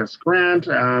 Ulysses S. Grant,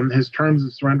 his terms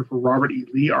of surrender for Robert E.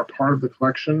 Lee are part of the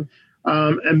collection.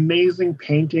 Amazing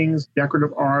paintings,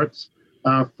 decorative arts,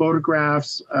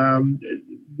 photographs.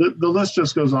 The list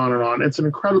just goes on and on. It's an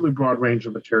incredibly broad range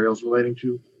of materials relating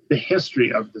to the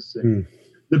history of the city.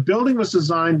 The building was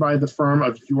designed by the firm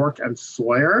of York and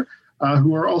Sawyer,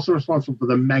 who are also responsible for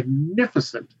the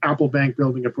magnificent Apple Bank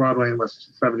building at Broadway and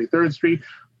West 73rd Street.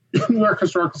 New York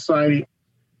Historical Society,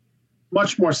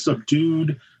 much more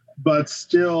subdued, but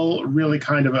still really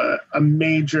kind of a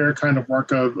major kind of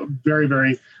work of very,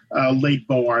 very late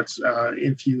Beaux Arts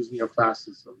infused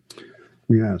neoclassicism.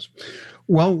 Yes.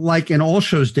 Well, like in all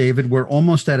shows, David, we're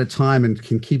almost out of time and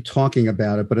can keep talking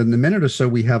about it. But in the minute or so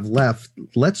we have left,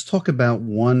 let's talk about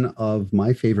one of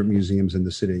my favorite museums in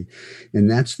the city,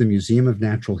 and that's the Museum of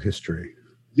Natural History.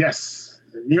 Yes.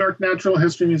 The New York Natural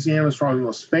History Museum is probably the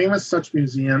most famous such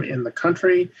museum in the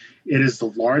country. It is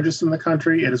the largest in the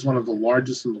country. It is one of the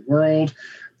largest in the world.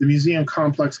 The museum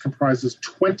complex comprises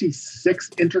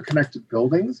 26 interconnected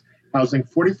buildings, housing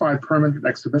 45 permanent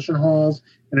exhibition halls,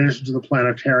 in addition to the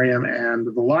planetarium and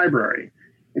the library.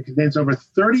 It contains over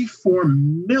 34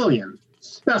 million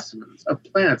specimens of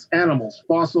plants, animals,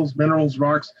 fossils, minerals,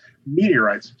 rocks,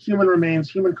 meteorites, human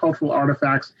remains, human cultural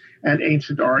artifacts, and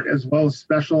ancient art, as well as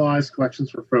specialized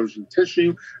collections for frozen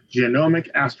tissue,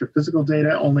 genomic, astrophysical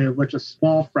data, only of which a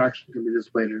small fraction can be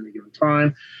displayed at any given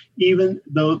time. Even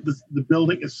though the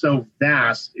building is so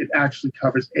vast, it actually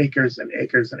covers acres and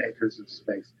acres and acres of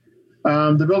space.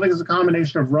 The building is a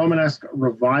combination of Romanesque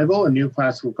revival and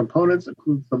neoclassical components,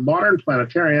 includes the modern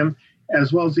planetarium,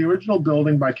 as well as the original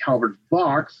building by Calvert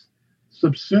Vaux,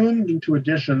 subsumed into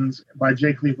additions by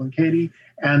J. Cleveland Cady,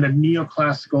 and a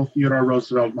neoclassical Theodore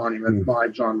Roosevelt monument by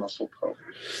John Russell Pope.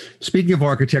 Speaking of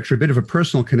architecture, a bit of a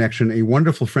personal connection. A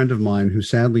wonderful friend of mine, who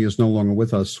sadly is no longer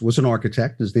with us, was an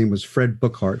architect. His name was Frederick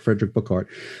Bookhart. Fred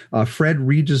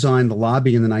redesigned the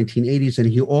lobby in the 1980s,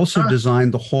 and he also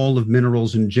designed the Hall of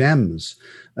Minerals and Gems.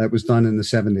 It was done in the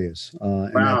 70s.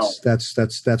 And wow.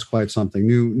 That's quite something.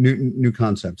 New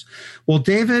concepts. Well,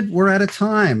 David, we're out of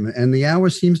time, and the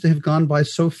hour seems to have gone by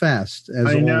so fast.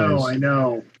 I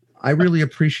know. I really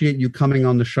appreciate you coming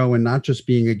on the show and not just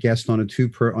being a guest on a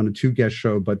two guest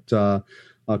show, but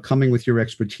coming with your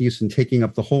expertise and taking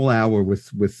up the whole hour with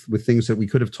things that we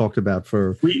could have talked about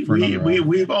for another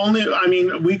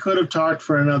hour. We could have talked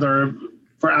for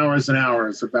hours and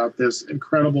hours about this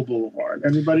incredible boulevard.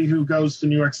 Anybody who goes to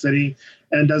New York City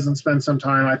and doesn't spend some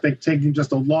time, I think taking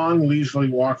just a long leisurely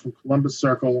walk from Columbus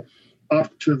Circle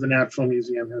up to the Natural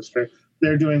Museum History,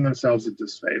 they're doing themselves a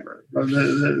disfavor.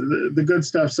 The good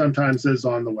stuff sometimes is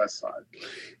on the west side.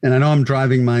 And I know I'm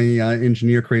driving my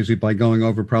engineer crazy by going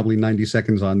over probably 90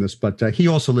 seconds on this, but he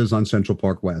also lives on Central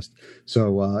Park West.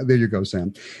 So there you go,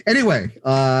 Sam. Anyway,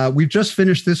 we've just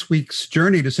finished this week's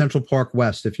journey to Central Park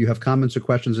West. If you have comments or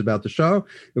questions about the show,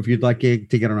 if you'd like to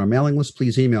get on our mailing list,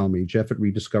 please email me,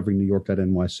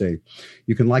 jeff@rediscoveringnewyork.nyc.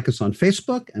 You can like us on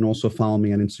Facebook and also follow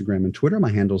me on Instagram and Twitter.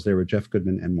 My handle's there at Jeff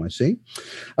Goodman NYC.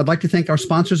 I'd like to thank our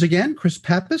sponsors again, Chris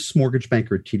Pappas, mortgage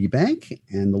banker at TD Bank,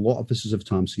 and the law offices of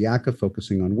Tom Siaka,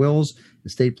 focusing on wills,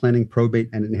 estate planning, probate,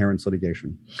 and inheritance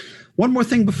litigation. One more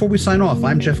thing before we sign off.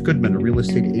 I'm Jeff Goodman, a real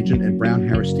estate agent at Brown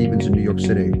Harris Stevens in New York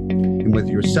City. And whether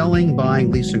you're selling,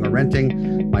 buying, leasing, or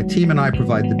renting, my team and I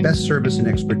provide the best service and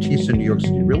expertise in New York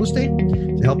City real estate.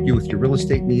 To help you with your real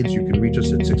estate needs, you can reach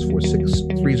us at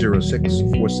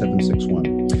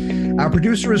 646-306-4761. Our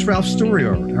producer is Ralph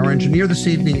Sturio. Our engineer this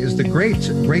evening is the great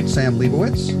Sam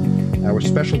Leibowitz. Our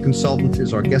special consultant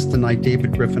is our guest tonight,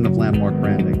 David Griffin of Landmark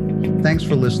Branding. Thanks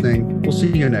for listening. We'll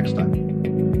see you next time.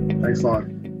 Thanks a lot.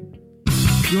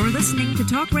 You're listening to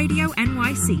Talk Radio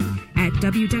NYC at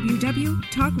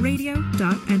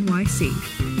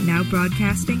www.talkradio.nyc. Now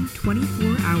broadcasting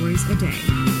 24 hours a day.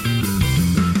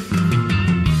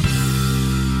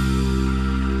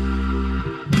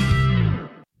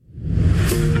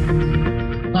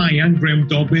 Hi, I'm Graham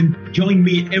Dobbin. Join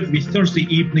me every Thursday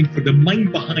evening for the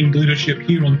Mind Behind Leadership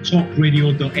here on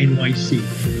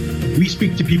talkradio.nyc. We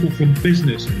speak to people from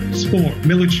business, sport,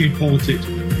 military and politics,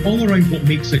 all around what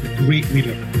makes a great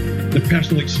leader. The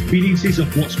personal experiences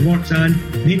of what's worked and,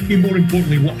 maybe more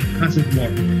importantly, what hasn't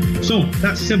worked. So,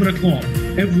 that's 7 o'clock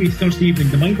every Thursday evening,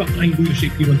 the Mind Behind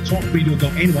Leadership here on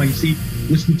talkradio.nyc.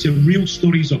 Listen to real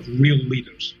stories of real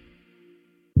leaders.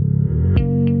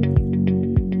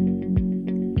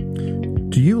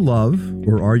 Do you love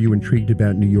or are you intrigued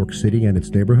about New York City and its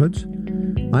neighborhoods?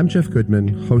 I'm Jeff Goodman,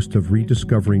 host of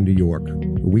Rediscovering New York,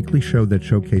 a weekly show that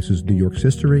showcases New York's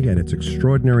history and its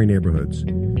extraordinary neighborhoods.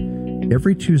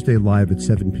 Every Tuesday live at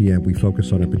 7 p.m., we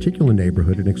focus on a particular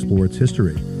neighborhood and explore its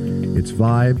history, its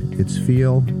vibe, its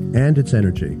feel, and its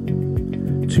energy.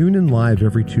 Tune in live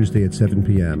every Tuesday at 7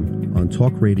 p.m. on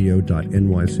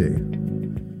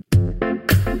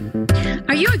talkradio.nyc.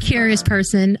 Are you a curious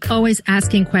person, always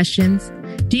asking questions?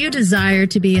 Do you desire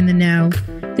to be in the know?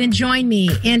 Then join me,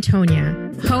 Antonia,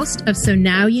 host of So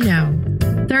Now You Know,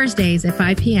 Thursdays at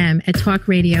 5 p.m. at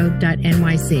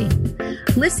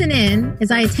talkradio.nyc. Listen in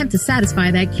as I attempt to satisfy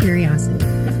that curiosity.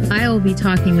 I will be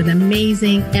talking with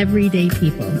amazing, everyday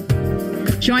people.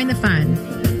 Join the fun.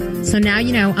 So Now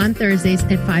You Know on Thursdays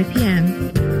at 5 p.m.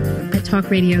 at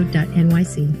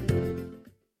talkradio.nyc.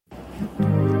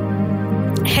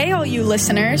 Hey, all you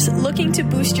listeners, looking to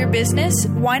boost your business?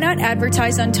 Why not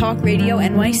advertise on Talk Radio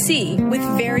NYC with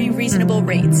very reasonable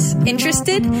rates?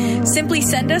 Interested? Simply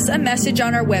send us a message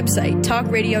on our website,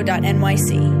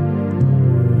 talkradio.nyc.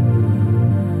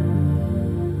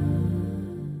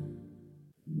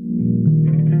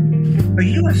 Are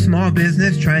you a small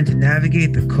business trying to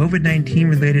navigate the COVID-19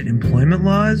 related employment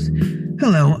laws?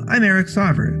 Hello, I'm Eric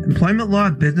Sauver, employment law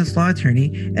business law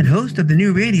attorney and host of the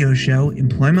new radio show,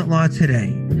 Employment Law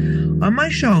Today. On my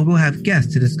show, we'll have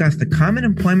guests to discuss the common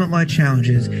employment law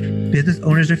challenges business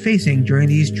owners are facing during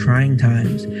these trying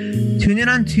times. Tune in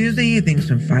on Tuesday evenings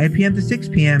from 5 p.m. to 6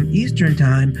 p.m. Eastern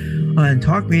Time on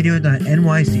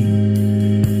talkradio.nyc.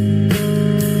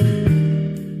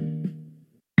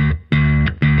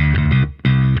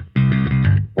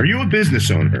 Are you a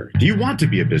business owner? Do you want to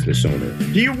be a business owner?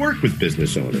 Do you work with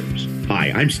business owners?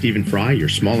 Hi, I'm Stephen Fry, your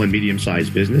small and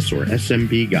medium-sized business or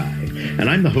SMB guy, and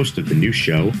I'm the host of the new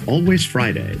show, Always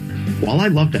Friday. While I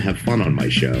love to have fun on my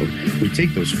show, we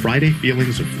take those Friday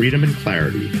feelings of freedom and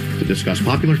clarity to discuss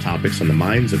popular topics on the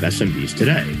minds of SMBs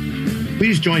today.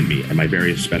 Please join me and my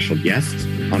various special guests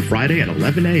on Friday at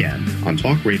 11 a.m. on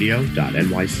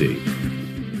talkradio.nyc.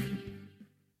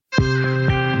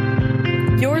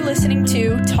 You're listening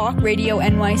to Talk Radio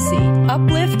NYC.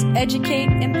 Uplift,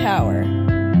 educate, empower.